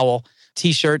Simon Cowell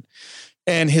t-shirt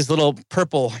and his little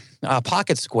purple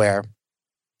pocket square.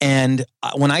 And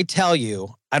when I tell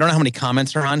you, I don't know how many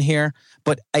comments are on here,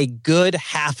 but a good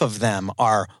half of them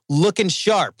are looking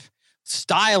sharp,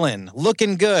 styling,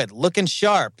 looking good, looking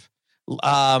sharp.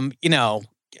 All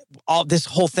this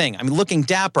whole thing. I mean, looking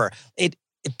dapper.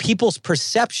 People's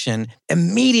perception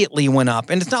immediately went up,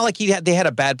 and it's not like they had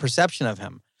a bad perception of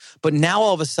him. But now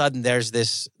all of a sudden, there's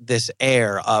this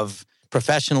air of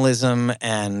professionalism,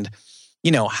 and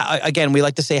again, we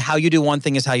like to say, how you do one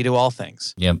thing is how you do all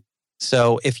things. Yep.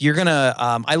 So if you're gonna,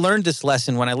 I learned this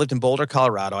lesson when I lived in Boulder,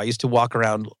 Colorado. I used to walk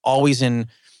around always in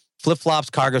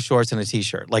flip-flops, cargo shorts, and a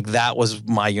t-shirt. Like that was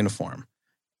my uniform.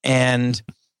 And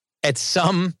at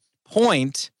some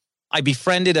point, I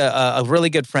befriended a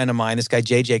really good friend of mine, this guy,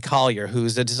 JJ Collier,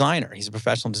 who's a designer. He's a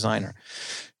professional designer.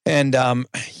 And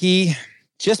he,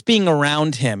 just being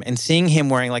around him and seeing him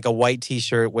wearing like a white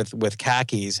t-shirt with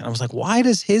khakis, and I was like, why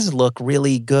does his look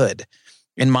really good?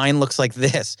 And mine looks like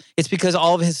this. It's because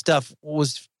all of his stuff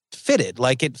was fitted,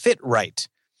 like it fit right.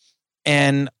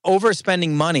 And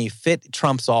overspending money, fit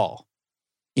trumps all.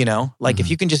 If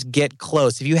you can just get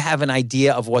close, if you have an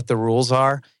idea of what the rules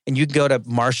are, and you can go to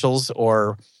Marshall's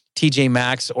or TJ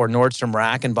Maxx or Nordstrom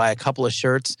Rack and buy a couple of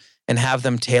shirts and have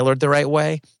them tailored the right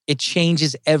way, it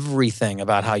changes everything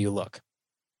about how you look.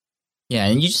 Yeah,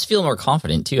 and you just feel more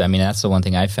confident too. I mean, that's the one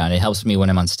thing I've found. It helps me when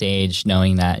I'm on stage,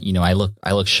 knowing that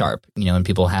I look sharp. And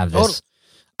people have this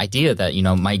idea that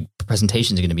my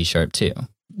presentation is going to be sharp too.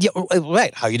 Yeah,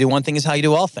 right. How you do one thing is how you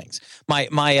do all things.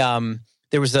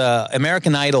 There was a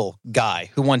American Idol guy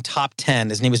who won top 10.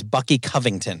 His name was Bucky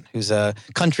Covington, who's a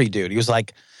country dude. He was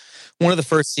like one of the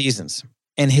first seasons,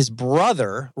 and his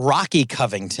brother Rocky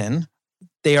Covington,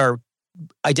 they are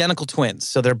identical twins.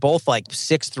 So they're both like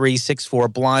 6'3",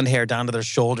 6'4", blonde hair down to their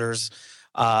shoulders,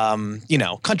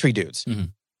 country dudes. Mm-hmm.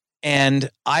 And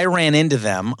I ran into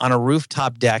them on a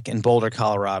rooftop deck in Boulder,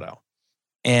 Colorado.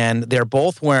 And they're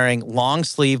both wearing long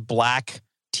sleeve black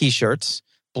t-shirts,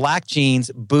 black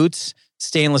jeans, boots,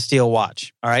 stainless steel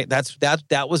watch. All right.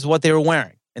 That was what they were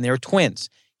wearing. And they were twins.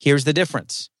 Here's the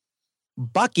difference.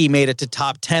 Bucky made it to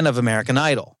top 10 of American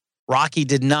Idol. Rocky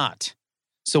did not.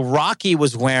 So Rocky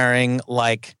was wearing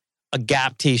like a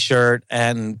Gap t-shirt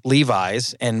and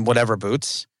Levi's and whatever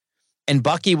boots. And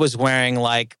Bucky was wearing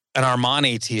like an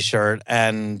Armani t-shirt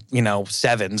and,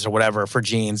 Sevens or whatever for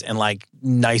jeans and like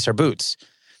nicer boots.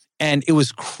 And it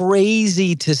was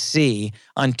crazy to see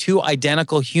on two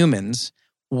identical humans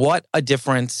what a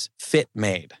difference fit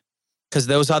made. because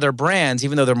those other brands,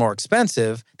 even though they're more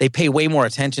expensive, they pay way more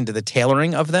attention to the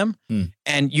tailoring of them.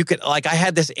 And you could, like, I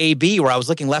had this A/B where I was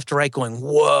looking left to right going,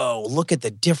 whoa, look at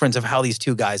the difference of how these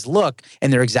two guys look.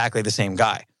 And they're exactly the same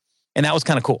guy. And that was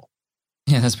kind of cool.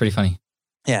 Yeah, that's pretty funny.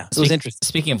 Yeah, it was interesting.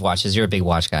 Speaking of watches, you're a big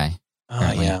watch guy.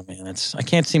 Oh, yeah, man. I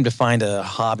can't seem to find a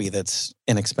hobby that's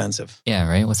inexpensive. Yeah,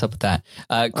 right. What's up with that?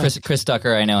 Chris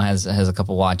Ducker, I know, has a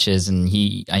couple watches, and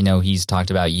I know he's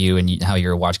talked about you and how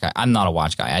you're a watch guy. I'm not a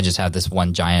watch guy. I just have this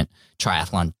one giant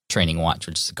triathlon training watch,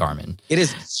 which is a Garmin. It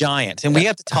is giant, and we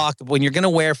have to talk. When you're going to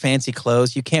wear fancy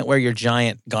clothes, you can't wear your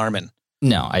giant Garmin.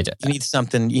 No, I don't. You need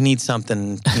something. You need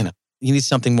something. You need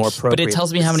something more appropriate. But it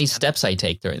tells me how many steps I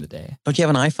take during the day. Don't you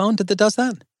have an iPhone that does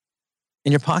that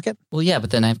in your pocket? Well, yeah,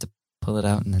 but then I have to pull it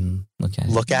out and then look at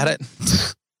it. Look at it.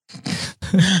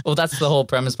 Well, that's the whole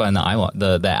premise behind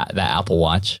the Apple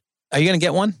Watch. Are you going to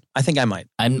get one? I think I might.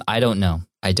 I don't know.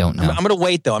 I'm going to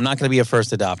wait though. I'm not going to be a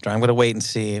first adopter. I'm going to wait and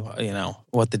see,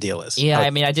 what the deal is. Yeah, I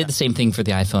mean, I did the same thing for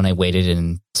the iPhone. I waited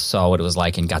and saw what it was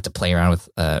like and got to play around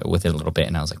with it a little bit,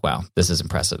 and I was like, wow, this is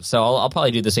impressive. So I'll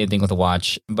probably do the same thing with a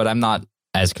watch, but I'm not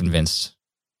as convinced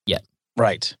yet.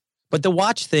 Right. But the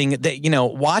watch thing,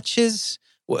 watches,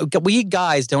 we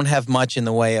guys don't have much in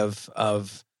the way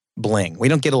of bling. We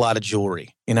don't get a lot of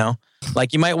jewelry,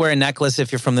 Like you might wear a necklace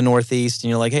if you're from the Northeast and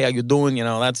you're like, hey, how you doing?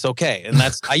 That's okay. And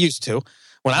I used to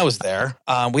when I was there.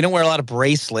 We don't wear a lot of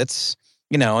bracelets,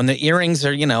 and the earrings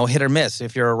are, hit or miss.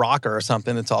 If you're a rocker or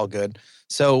something, it's all good.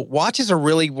 So watches are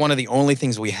really one of the only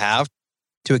things we have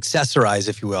to accessorize,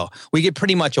 if you will. We get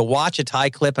pretty much a watch, a tie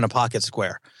clip, and a pocket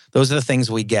square. Those are the things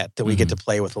we get that we get to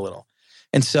play with a little.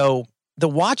 And so the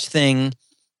watch thing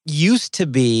used to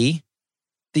be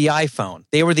the iPhone.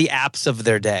 They were the apps of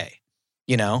their day,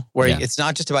 where it's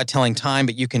not just about telling time,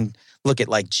 but you can look at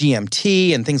like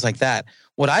GMT and things like that.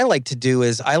 What I like to do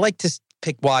is I like to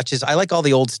pick watches. I like all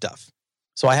the old stuff.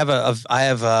 So I have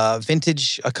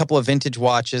a couple of vintage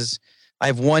watches. I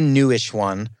have one newish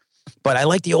one, but I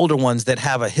like the older ones that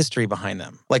have a history behind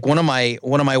them. Like one of my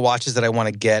watches that I want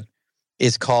to get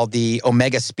is called the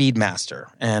Omega Speedmaster.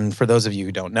 And for those of you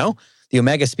who don't know, the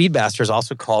Omega Speedmaster is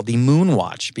also called the Moon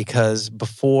Watch because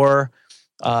before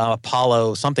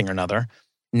Apollo something or another,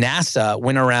 NASA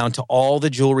went around to all the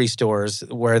jewelry stores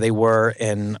where they were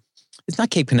in, it's not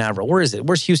Cape Canaveral. Where is it?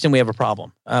 Where's Houston? We have a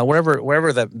problem.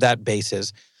 Wherever that base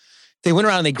is. They went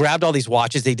around and they grabbed all these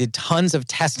watches. They did tons of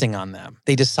testing on them.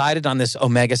 They decided on this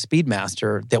Omega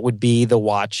Speedmaster that would be the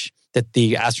watch that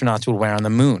the astronauts would wear on the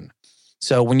moon.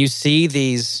 So when you see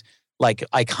these like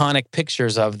iconic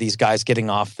pictures of these guys getting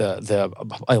off the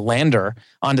lander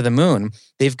onto the moon,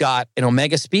 they've got an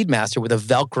Omega Speedmaster with a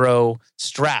Velcro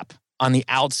strap on the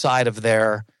outside of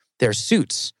their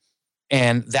suits.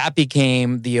 And that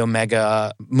became the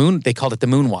Omega Moon. They called it the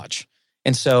Moon Watch.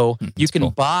 And so you can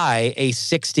buy a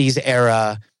 60s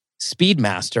era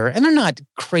Speedmaster, and they're not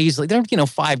crazy. They're,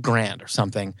 $5,000 or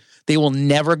something. They will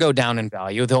never go down in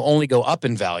value. They'll only go up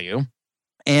in value.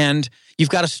 And you've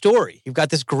got a story. You've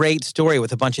got this great story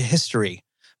with a bunch of history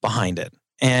behind it.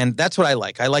 And that's what I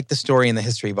like. I like the story and the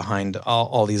history behind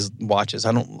all these watches.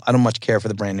 I don't much care for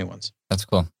the brand new ones. That's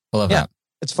cool. I love that.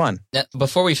 It's fun. Now,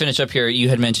 before we finish up here, you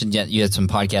had mentioned you had some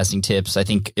podcasting tips. I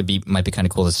think might be kind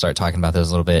of cool to start talking about those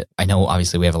a little bit. I know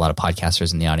obviously we have a lot of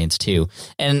podcasters in the audience too.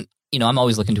 And, I'm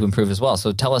always looking to improve as well.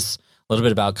 So tell us a little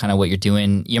bit about kind of what you're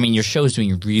doing. I mean, your show's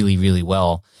doing really, really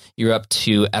well. You're up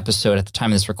to episode, at the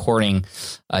time of this recording,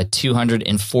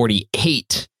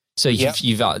 248. So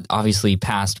you've obviously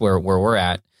passed where we're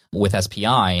at with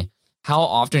SPI. How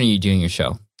often are you doing your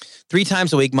show? 3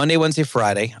 times a week, Monday, Wednesday,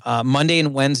 Friday. Monday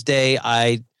and Wednesday,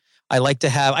 I like to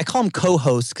have, I call them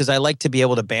co-hosts because I like to be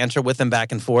able to banter with them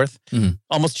back and forth,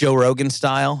 almost Joe Rogan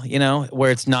style,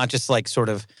 where it's not just like sort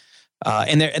of,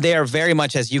 and they are very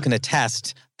much, as you can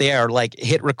attest, they are like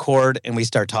hit record and we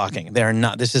start talking.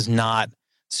 This is not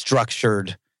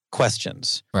structured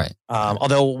questions. Right.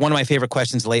 Although one of my favorite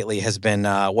questions lately has been,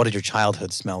 what did your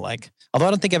childhood smell like? Although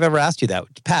I don't think I've ever asked you that.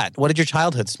 Pat, what did your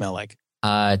childhood smell like?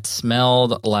 It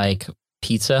smelled like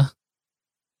pizza.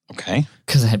 Okay.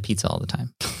 Because I had pizza all the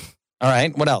time. All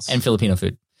right. What else? And Filipino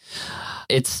food.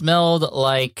 It smelled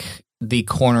like the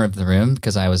corner of the room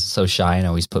because I was so shy and I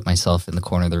always put myself in the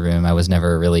corner of the room. I was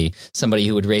never really somebody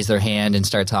who would raise their hand and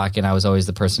start talking. I was always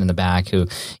the person in the back who,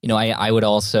 I would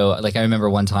also, like, I remember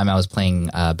one time I was playing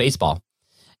baseball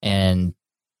and,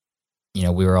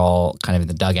 we were all kind of in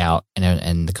the dugout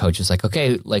and the coach was like,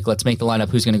 okay, like, let's make the lineup.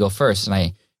 Who's going to go first? And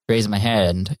I raised my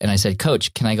hand and I said,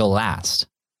 Coach, can I go last?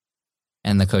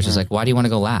 And the coach was like, why do you want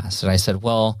to go last? And I said,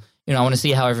 well, I want to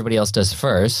see how everybody else does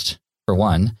first, for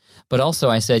one. But also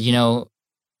I said,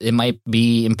 it might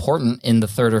be important in the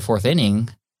 3rd or 4th inning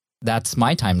that's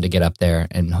my time to get up there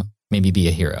and maybe be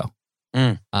a hero.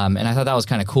 And I thought that was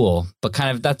kind of cool, but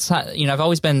kind of that's not, I've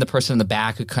always been the person in the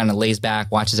back who kind of lays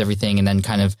back, watches everything, and then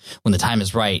kind of when the time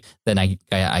is right, then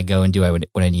I go and do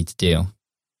what I need to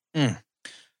do.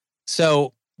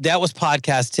 So that was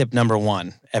podcast tip number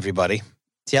 1, everybody.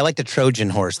 See, I like the Trojan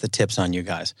horse, the tips on you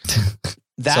guys.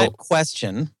 That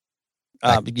question,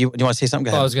 you want to say something? Go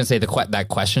ahead. Well, I was going to say that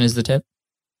question is the tip.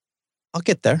 I'll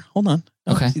get there. Hold on.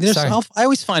 Okay. Sorry. I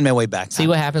always find my way back. See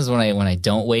what happens when I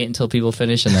don't wait until people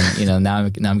finish, and then now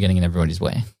I'm getting in everybody's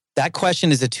way. That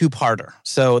question is a 2-parter.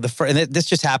 So and this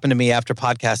just happened to me after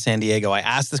Podcast San Diego. I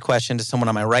asked this question to someone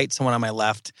on my right, someone on my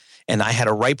left, and I had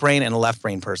a right brain and a left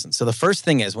brain person. So the first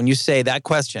thing is when you say that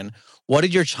question, what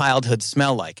did your childhood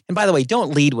smell like? And by the way,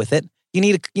 don't lead with it. You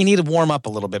need to warm up a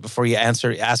little bit before you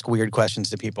ask weird questions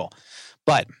to people.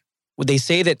 But they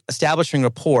say that establishing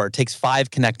rapport takes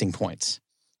 5 connecting points,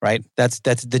 right? That's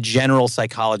the general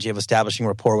psychology of establishing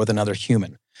rapport with another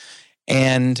human.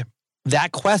 And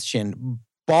that question,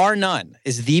 bar none,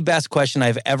 is the best question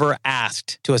I've ever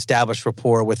asked to establish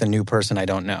rapport with a new person I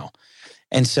don't know.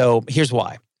 And so here's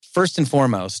why. First and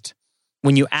foremost,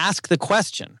 when you ask the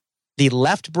question, the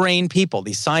left brain people,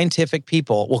 the scientific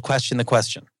people, will question the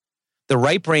question. The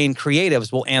right brain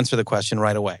creatives will answer the question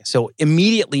right away. So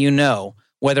immediately you know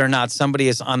whether or not somebody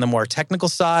is on the more technical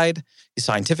side, the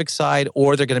scientific side,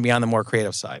 or they're going to be on the more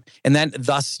creative side. And then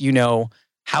thus you know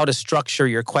how to structure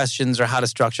your questions or how to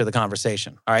structure the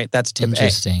conversation. All right, that's tip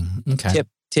Interesting. A. Okay.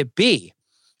 Tip B,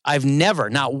 I've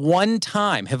never, not one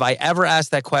time have I ever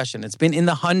asked that question. It's been in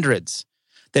the hundreds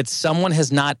that someone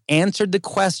has not answered the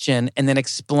question and then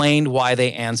explained why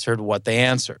they answered what they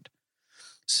answered.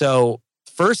 So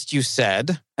first you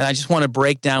said, and I just want to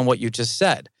break down what you just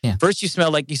said. Yeah. First you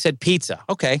said pizza.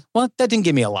 Okay, well, that didn't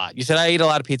give me a lot. You said, I ate a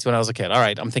lot of pizza when I was a kid. All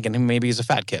right, I'm thinking maybe he's a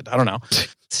fat kid. I don't know.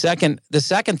 The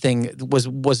second thing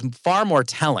was far more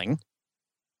telling,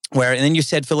 and then you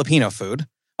said Filipino food.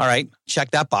 All right,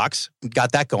 check that box.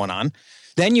 Got that going on.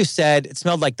 Then you said it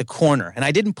smelled like the corner. And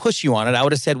I didn't push you on it. I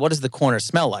would have said, what does the corner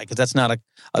smell like? Because that's not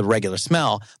a regular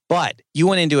smell. But you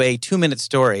went into a 2-minute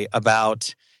story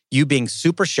about you being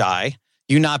super shy,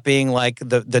 you not being like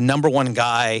the number one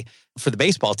guy for the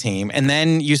baseball team. And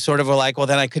then you sort of were like, well,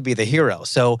 then I could be the hero.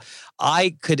 So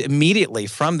I could immediately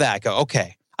from that go,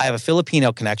 okay, I have a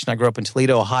Filipino connection. I grew up in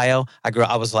Toledo, Ohio. Derek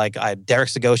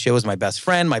Segosia was my best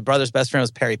friend. My brother's best friend was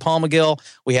Perry Palmagill.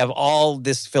 We have all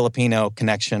this Filipino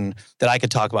connection that I could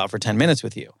talk about for 10 minutes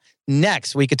with you.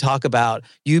 Next, we could talk about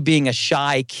you being a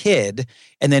shy kid,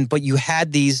 but you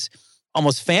had these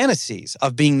almost fantasies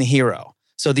of being the hero.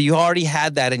 So that you already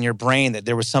had that in your brain that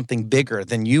there was something bigger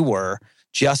than you were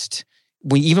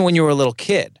even when you were a little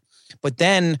kid. But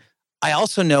then I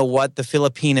also know what the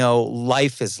Filipino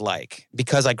life is like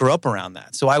because I grew up around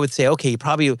that. So I would say, okay, it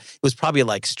was probably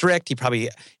like strict.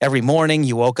 Every morning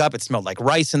you woke up, it smelled like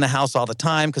rice in the house all the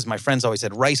time because my friends always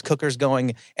had rice cookers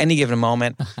going any given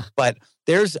moment. But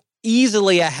there's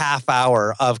easily a half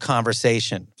hour of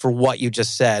conversation for what you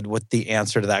just said with the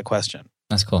answer to that question.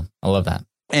 That's cool. I love that.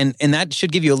 And that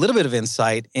should give you a little bit of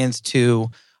insight into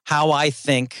how I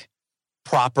think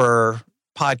proper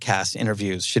podcast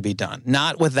interviews should be done.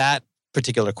 Not with that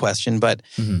particular question, but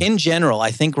in general,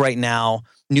 I think right now,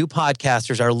 new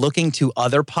podcasters are looking to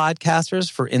other podcasters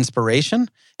for inspiration,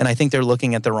 and I think they're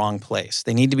looking at the wrong place.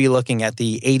 They need to be looking at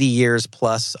the 80 years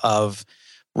plus of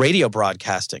radio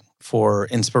broadcasting for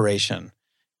inspiration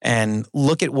and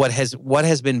look at what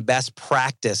has been best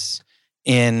practice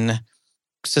in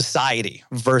society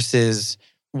versus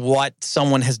what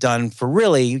someone has done for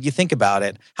really, you think about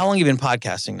it, how long have you been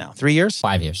podcasting now? 3 years?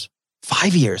 5 years.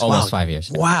 5 years. Almost Wow. 5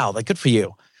 years. Wow, good for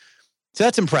you. So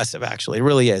that's impressive, actually. It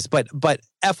really is. But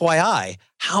FYI,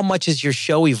 how much has your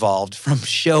show evolved from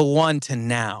show 1 to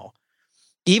now?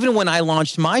 Even when I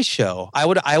launched my show, I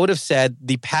would have said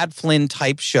the Pat Flynn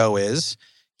type show is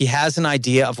he has an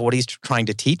idea of what he's trying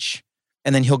to teach,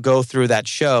 and then he'll go through that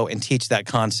show and teach that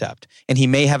concept. And he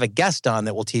may have a guest on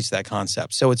that will teach that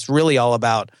concept. So it's really all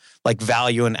about like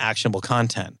value and actionable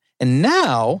content. And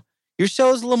now your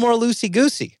show is a little more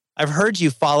loosey-goosey. I've heard you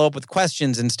follow up with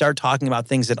questions and start talking about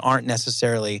things that aren't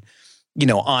necessarily,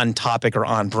 on topic or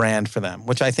on brand for them,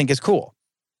 which I think is cool.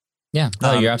 Yeah,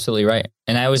 no, you're absolutely right.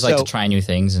 And I always like to try new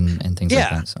things and things like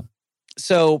that.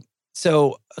 So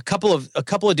a couple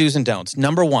of do's and don'ts.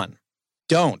 Number 1,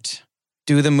 don't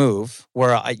do the move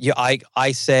where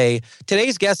I say,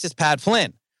 today's guest is Pat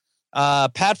Flynn.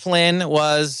 Pat Flynn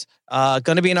was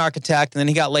going to be an architect, and then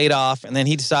he got laid off, and then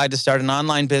he decided to start an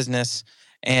online business.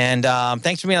 And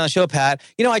thanks for being on the show, Pat.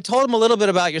 I told him a little bit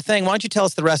about your thing. Why don't you tell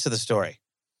us the rest of the story?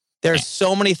 There's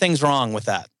so many things wrong with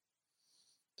that.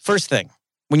 First thing,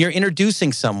 When you're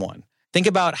introducing someone, think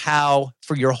about how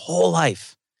for your whole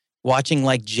life, watching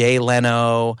like Jay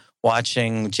Leno,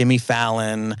 watching Jimmy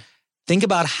Fallon, think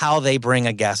about how they bring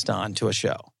a guest on to a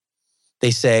show.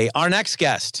 They say, our next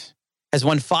guest has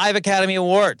won 5 Academy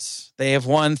Awards. They have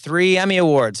won 3 Emmy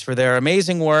Awards for their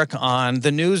amazing work on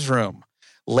The Newsroom.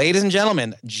 Ladies and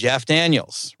gentlemen, Jeff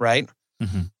Daniels, right?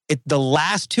 Mm-hmm. The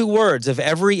last 2 words of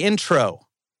every intro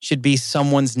should be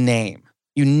someone's name.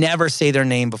 You never say their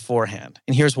name beforehand.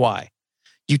 And here's why.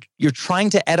 You're trying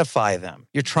to edify them.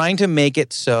 You're trying to make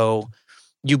it so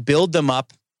you build them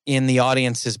up in the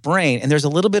audience's brain, and there's a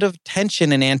little bit of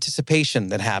tension and anticipation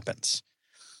that happens.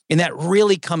 And that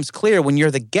really comes clear when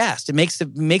you're the guest. It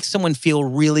makes someone feel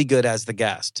really good as the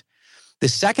guest. The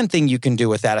second thing you can do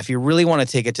with that, if you really want to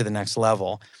take it to the next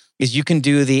level, is you can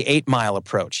do the 8 Mile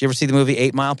approach. You ever see the movie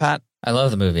 8 Mile, Pat? I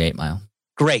love the movie 8 Mile.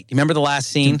 Great. You remember the last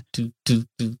scene?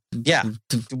 Yeah.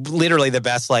 Literally the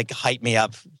best, like, hype me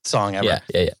up song ever.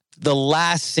 Yeah. The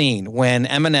last scene when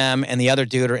Eminem and the other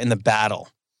dude are in the battle.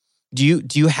 Do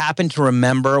you happen to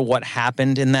remember what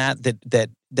happened in that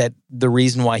the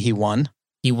reason why he won?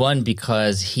 He won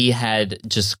because he had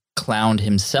just clowned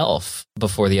himself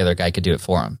before the other guy could do it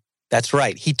for him. That's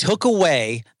right. He took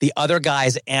away the other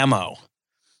guy's ammo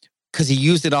because he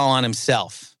used it all on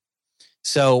himself.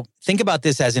 So think about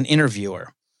this as an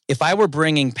interviewer. If I were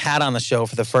bringing Pat on the show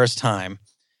for the first time,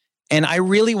 and I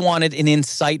really wanted an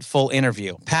insightful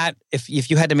interview. Pat, if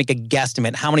you had to make a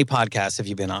guesstimate, how many podcasts have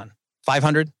you been on?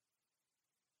 500?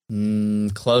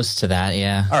 Close to that,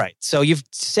 yeah. All right. So you've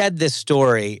said this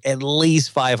story at least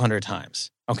 500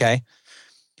 times, okay?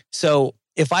 So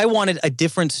if I wanted a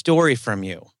different story from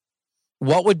you,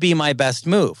 what would be my best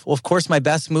move? Well, of course, my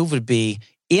best move would be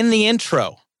in the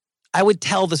intro, I would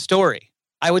tell the story.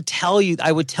 I would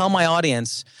tell my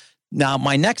audience, now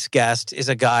my next guest is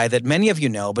a guy that many of you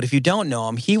know, but if you don't know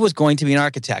him, he was going to be an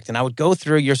architect, and I would go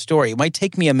through your story. It might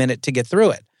take me a minute to get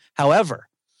through it. However,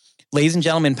 ladies and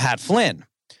gentlemen, Pat Flynn,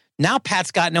 now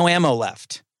Pat's got no ammo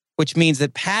left, which means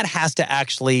that Pat has to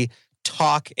actually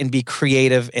talk and be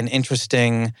creative and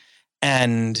interesting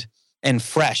and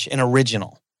fresh and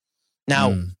original.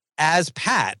 Now, as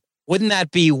Pat, wouldn't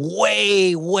that be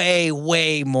way, way,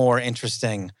 way more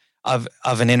interesting of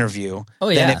an interview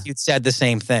than if you'd said the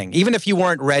same thing, even if you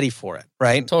weren't ready for it,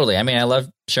 right? Totally. I mean, I love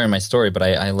sharing my story, but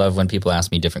I love when people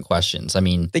ask me different questions. I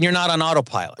mean... Then you're not on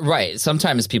autopilot. Right.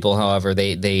 Sometimes people, however,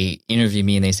 they interview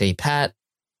me and they say, Pat,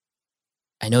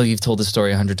 I know you've told the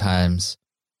story 100 times,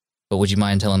 but would you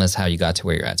mind telling us how you got to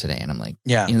where you're at today? And I'm like,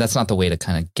 that's not the way to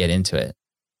kind of get into it.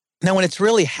 Now, when it's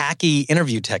really hacky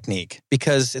interview technique,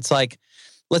 because it's like,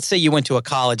 let's say you went to a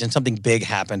college and something big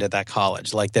happened at that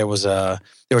college, like there was a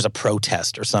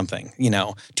protest or something,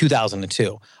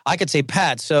 2002. I could say,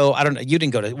 Pat, so I don't know, you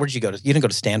didn't go to, where'd you go to? You didn't go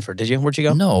to Stanford, did you? Where'd you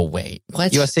go? No, wait.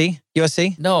 What?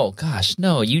 USC? No, gosh,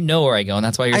 no. You know where I go, and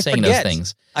that's why you're saying those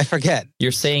things. I forget.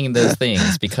 You're saying those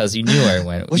things because you knew where I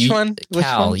went. Which one?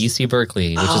 Cal, UC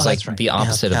Berkeley, which is like the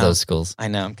opposite of those schools. I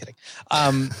know, I'm kidding.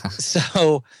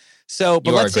 But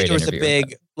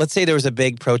let's say there was a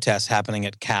big protest happening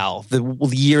at Cal the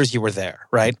years you were there,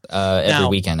 right? Every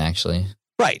weekend, actually.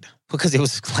 Right, because it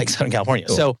was like Southern California.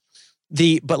 Cool. So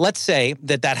but let's say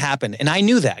that happened, and I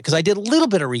knew that because I did a little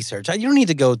bit of research. You don't need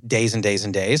to go days and days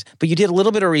and days, but you did a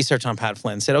little bit of research on Pat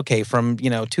Flynn. Said, okay, from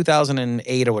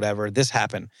 2008 or whatever, this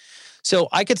happened. So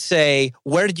I could say,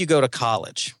 where did you go to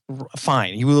college?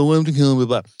 Fine, you went to college,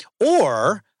 blah, blah.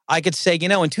 Or I could say,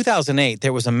 in 2008,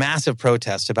 there was a massive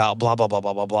protest about blah, blah, blah,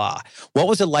 blah, blah, blah. What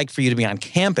was it like for you to be on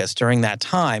campus during that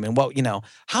time? And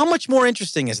how much more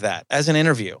interesting is that as an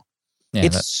interview? Yeah,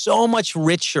 it's so much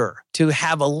richer to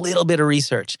have a little bit of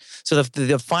research. So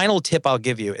the final tip I'll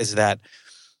give you is that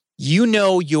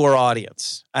your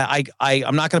audience. I'm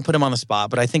not going to put him on the spot,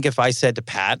 but I think if I said,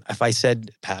 Pat,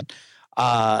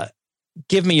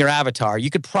 give me your avatar, you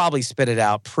could probably spit it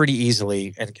out pretty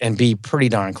easily and be pretty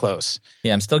darn close.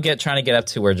 Yeah, I'm still trying to get up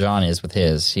to where John is with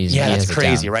his. That's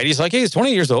crazy, right? He's like, hey, he's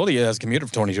 20 years old. He has commuted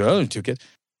for 20 years old, 2 kids.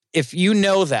 If you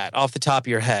know that off the top of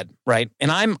your head, right? And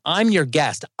I'm your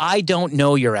guest. I don't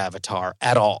know your avatar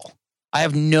at all. I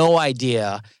have no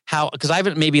idea how, because I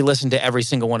haven't maybe listened to every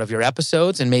single one of your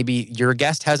episodes, and maybe your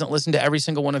guest hasn't listened to every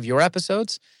single one of your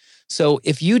episodes. So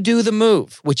if you do the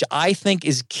move, which I think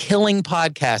is killing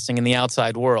podcasting in the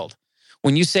outside world,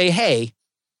 when you say, hey,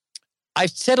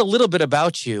 I've said a little bit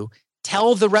about you,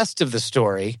 tell the rest of the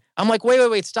story. I'm like,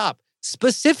 wait, stop.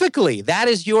 Specifically, that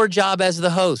is your job as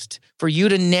the host, for you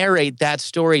to narrate that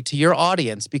story to your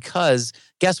audience, because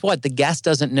guess what? The guest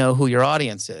doesn't know who your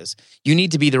audience is. You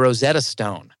need to be the Rosetta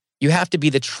Stone. You have to be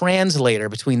the translator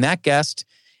between that guest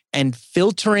and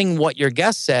filtering what your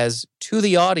guest says to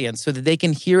the audience so that they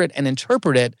can hear it and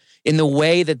interpret it in the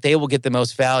way that they will get the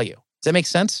most value. Does that make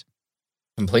sense?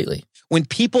 Completely. When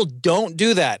people don't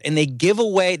do that and they give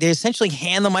away, they essentially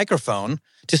hand the microphone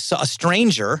to a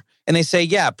stranger and they say,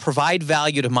 yeah, provide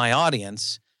value to my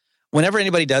audience. Whenever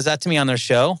anybody does that to me on their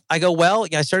show, I go, well,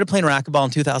 yeah, I started playing racquetball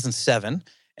in 2007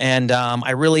 and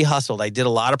I really hustled. I did a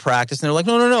lot of practice. And they're like,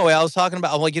 no. I was talking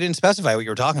about, you didn't specify what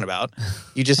you were talking about.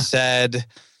 You just said,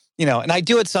 and I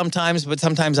do it sometimes, but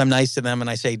sometimes I'm nice to them and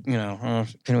I say,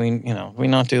 can we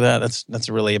not do that? That's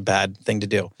really a bad thing to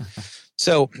do.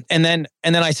 So, and then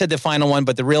I said the final one,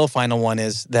 but the real final one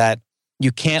is that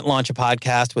you can't launch a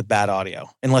podcast with bad audio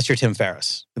unless you're Tim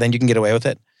Ferriss. Then you can get away with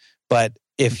it. But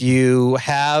if you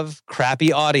have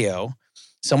crappy audio,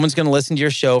 someone's going to listen to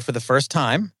your show for the first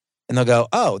time and they'll go,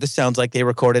 oh, this sounds like they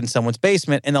recorded in someone's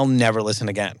basement, and they'll never listen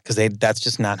again because that's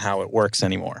just not how it works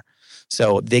anymore.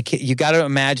 So you got to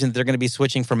imagine that they're going to be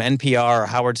switching from NPR or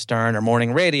Howard Stern or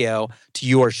morning radio to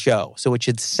your show. So it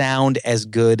should sound as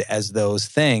good as those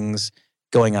things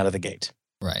going out of the gate.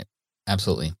 Right.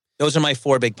 Absolutely. Those are my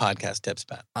 4 big podcast tips,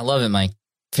 Pat. I love it, Mike.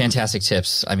 Fantastic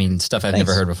tips. I mean, stuff I've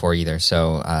never heard before either.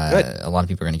 So a lot of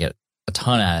people are going to get a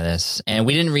ton out of this. And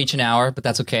we didn't reach an hour, but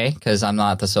that's okay because I'm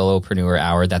not the solopreneur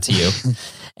hour. That's you.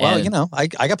 Well, I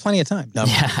got plenty of time. No.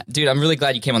 Yeah, dude, I'm really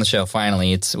glad you came on the show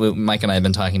finally. Mike and I have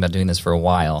been talking about doing this for a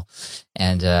while.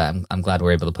 And I'm glad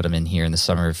we're able to put him in here in the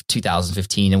summer of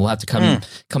 2015. And we'll have to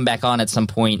come back on at some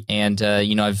point. And,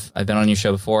 I've been on your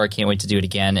show before. I can't wait to do it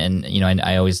again. And,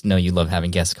 I always know you love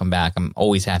having guests come back. I'm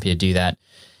always happy to do that.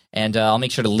 And I'll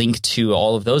make sure to link to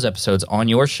all of those episodes on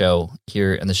your show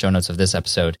here in the show notes of this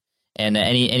episode. And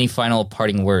any final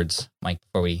parting words, Mike,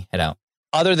 before we head out?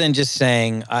 Other than just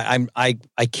saying, I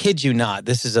kid you not,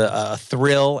 this is a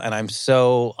thrill, and I'm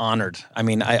so honored. I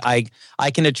mean, I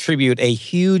can attribute a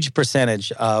huge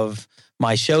percentage of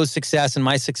my show's success and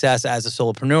my success as a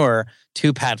solopreneur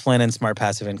to Pat Flynn and Smart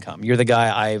Passive Income. You're the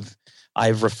guy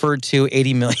I've referred to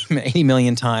 80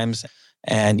 million times,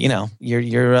 and you're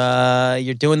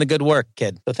doing the good work,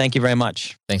 kid. So thank you very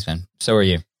much. Thanks, man. So are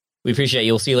you. We appreciate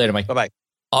you. We'll see you later, Mike. Bye-bye.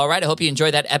 All right. I hope you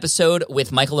enjoyed that episode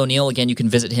with Michael O'Neill. Again, you can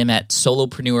visit him at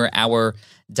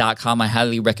solopreneurhour.com. I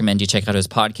highly recommend you check out his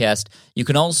podcast. You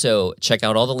can also check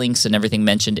out all the links and everything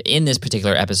mentioned in this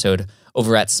particular episode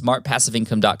over at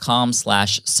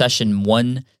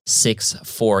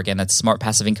smartpassiveincome.com/session164. Again, that's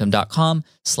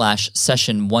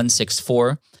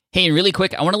smartpassiveincome.com/session164. Hey, and really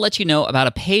quick, I want to let you know about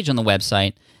a page on the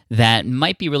website that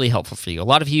might be really helpful for you. A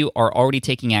lot of you are already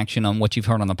taking action on what you've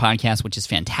heard on the podcast, which is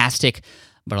fantastic.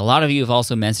 But a lot of you have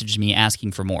also messaged me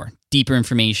asking for more, deeper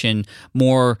information,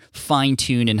 more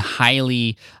fine-tuned and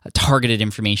highly targeted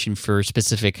information for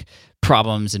specific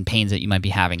problems and pains that you might be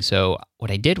having. So what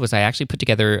I did was I actually put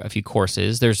together a few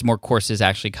courses. There's more courses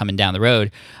actually coming down the road,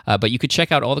 but you could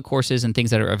check out all the courses and things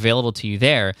that are available to you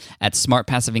there at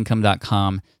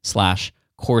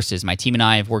smartpassiveincome.com/courses. My team and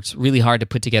I have worked really hard to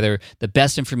put together the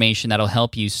best information that'll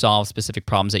help you solve specific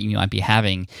problems that you might be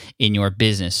having in your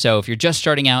business. So if you're just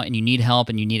starting out and you need help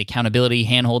and you need accountability,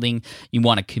 handholding, you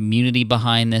want a community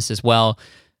behind this as well,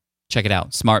 check it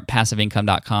out,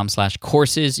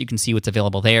 smartpassiveincome.com/courses. You can see what's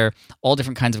available there. All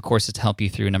different kinds of courses to help you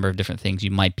through a number of different things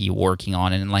you might be working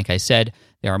on. And like I said,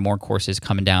 there are more courses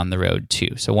coming down the road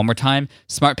too. So one more time,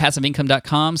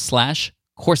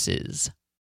 smartpassiveincome.com/courses.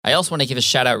 I also want to give a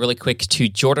shout out really quick to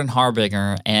Jordan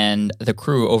Harbinger and the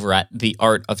crew over at The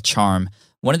Art of Charm.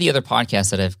 One of the other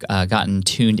podcasts that I've gotten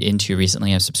tuned into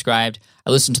recently. I've subscribed. I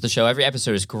listen to the show. Every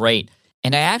episode is great.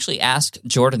 And I actually asked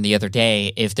Jordan the other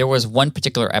day if there was one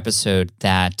particular episode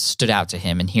that stood out to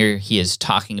him. And here he is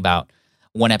talking about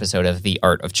one episode of the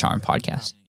Art of Charm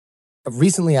podcast.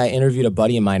 Recently, I interviewed a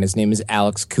buddy of mine. His name is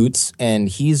Alex Coots, and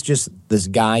he's just this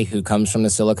guy who comes from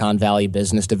the Silicon Valley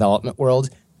business development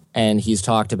world. And he's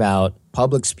talked about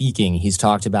public speaking. He's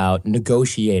talked about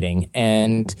negotiating.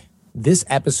 And this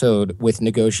episode with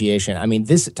negotiation,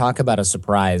 talk about a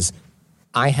surprise.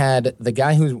 I had the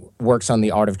guy who works on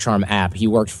the Art of Charm app. He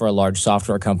worked for a large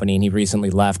software company, and he recently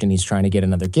left, and he's trying to get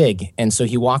another gig. And so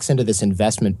he walks into this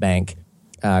investment bank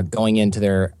going into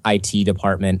their IT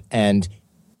department, and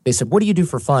they said, what do you do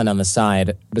for fun on the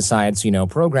side besides,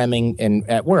 programming and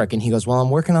at work? And he goes, well,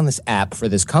 I'm working on this app for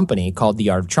this company called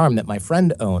The Art of Charm that my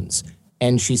friend owns.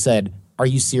 And she said, are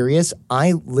you serious?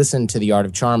 I listen to The Art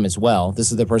of Charm as well.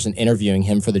 This is the person interviewing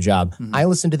him for the job. Mm-hmm. I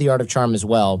listen to The Art of Charm as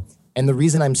well. And the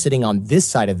reason I'm sitting on this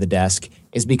side of the desk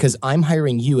is because I'm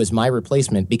hiring you as my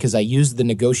replacement because I used the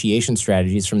negotiation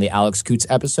strategies from the Alex Coots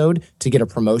episode to get a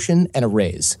promotion and a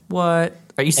raise. What?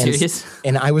 Are you serious?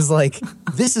 And I was like,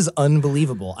 this is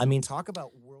unbelievable. Talk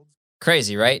about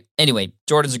Crazy, right? Anyway,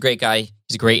 Jordan's a great guy.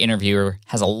 He's a great interviewer,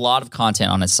 has a lot of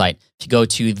content on his site. If you go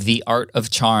to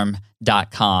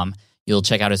theartofcharm.com, you'll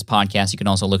check out his podcast. You can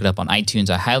also look it up on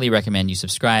iTunes. I highly recommend you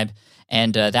subscribe.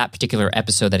 And that particular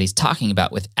episode that he's talking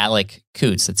about with Alec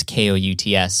Kouts, that's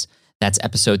Kouts, that's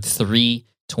episode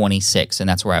 326, and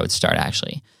that's where I would start,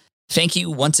 actually. Thank you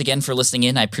once again for listening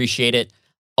in. I appreciate it.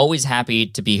 Always happy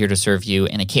to be here to serve you,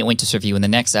 and I can't wait to serve you in the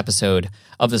next episode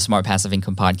of the Smart Passive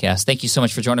Income Podcast. Thank you so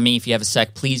much for joining me. If you have a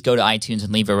sec, please go to iTunes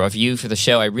and leave a review for the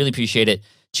show. I really appreciate it.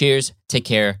 Cheers, take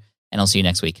care, and I'll see you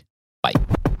next week. Bye.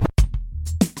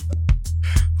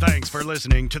 Thanks for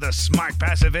listening to the Smart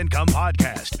Passive Income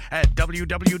Podcast at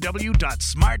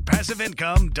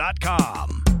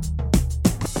www.smartpassiveincome.com.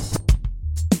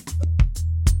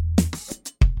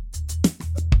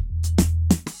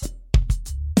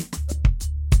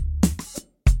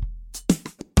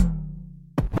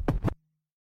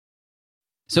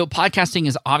 So podcasting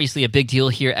is obviously a big deal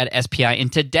here at SPI,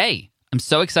 and today I'm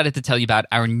so excited to tell you about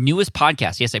our newest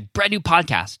podcast. Yes, a brand new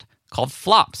podcast called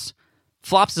Flops.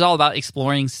 Flops is all about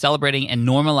exploring, celebrating, and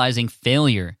normalizing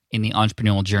failure in the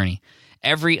entrepreneurial journey.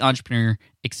 Every entrepreneur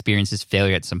experiences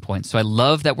failure at some point, so I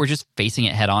love that we're just facing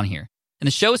it head on here. And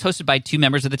the show is hosted by two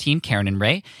members of the team, Karen and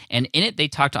Ray, and in it they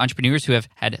talk to entrepreneurs who have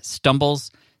had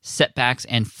stumbles, setbacks,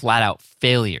 and flat-out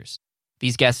failures.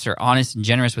 These guests are honest and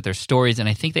generous with their stories, and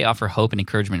I think they offer hope and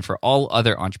encouragement for all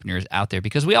other entrepreneurs out there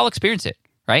because we all experience it,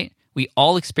 right? We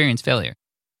all experience failure.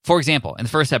 For example, in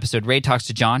the first episode, Ray talks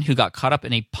to John, who got caught up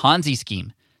in a Ponzi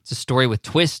scheme. It's a story with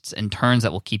twists and turns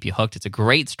that will keep you hooked. It's a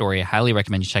great story. I highly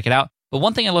recommend you check it out. But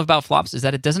one thing I love about Flops is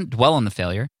that it doesn't dwell on the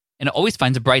failure, and it always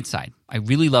finds a bright side. I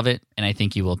really love it, and I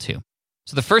think you will too.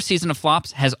 So the first season of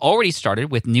Flops has already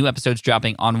started with new episodes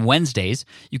dropping on Wednesdays.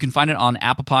 You can find it on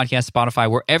Apple Podcasts, Spotify,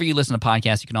 wherever you listen to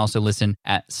podcasts. You can also listen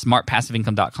at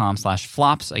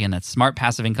smartpassiveincome.com/flops. Again, that's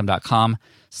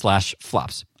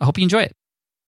smartpassiveincome.com/flops. I hope you enjoy it.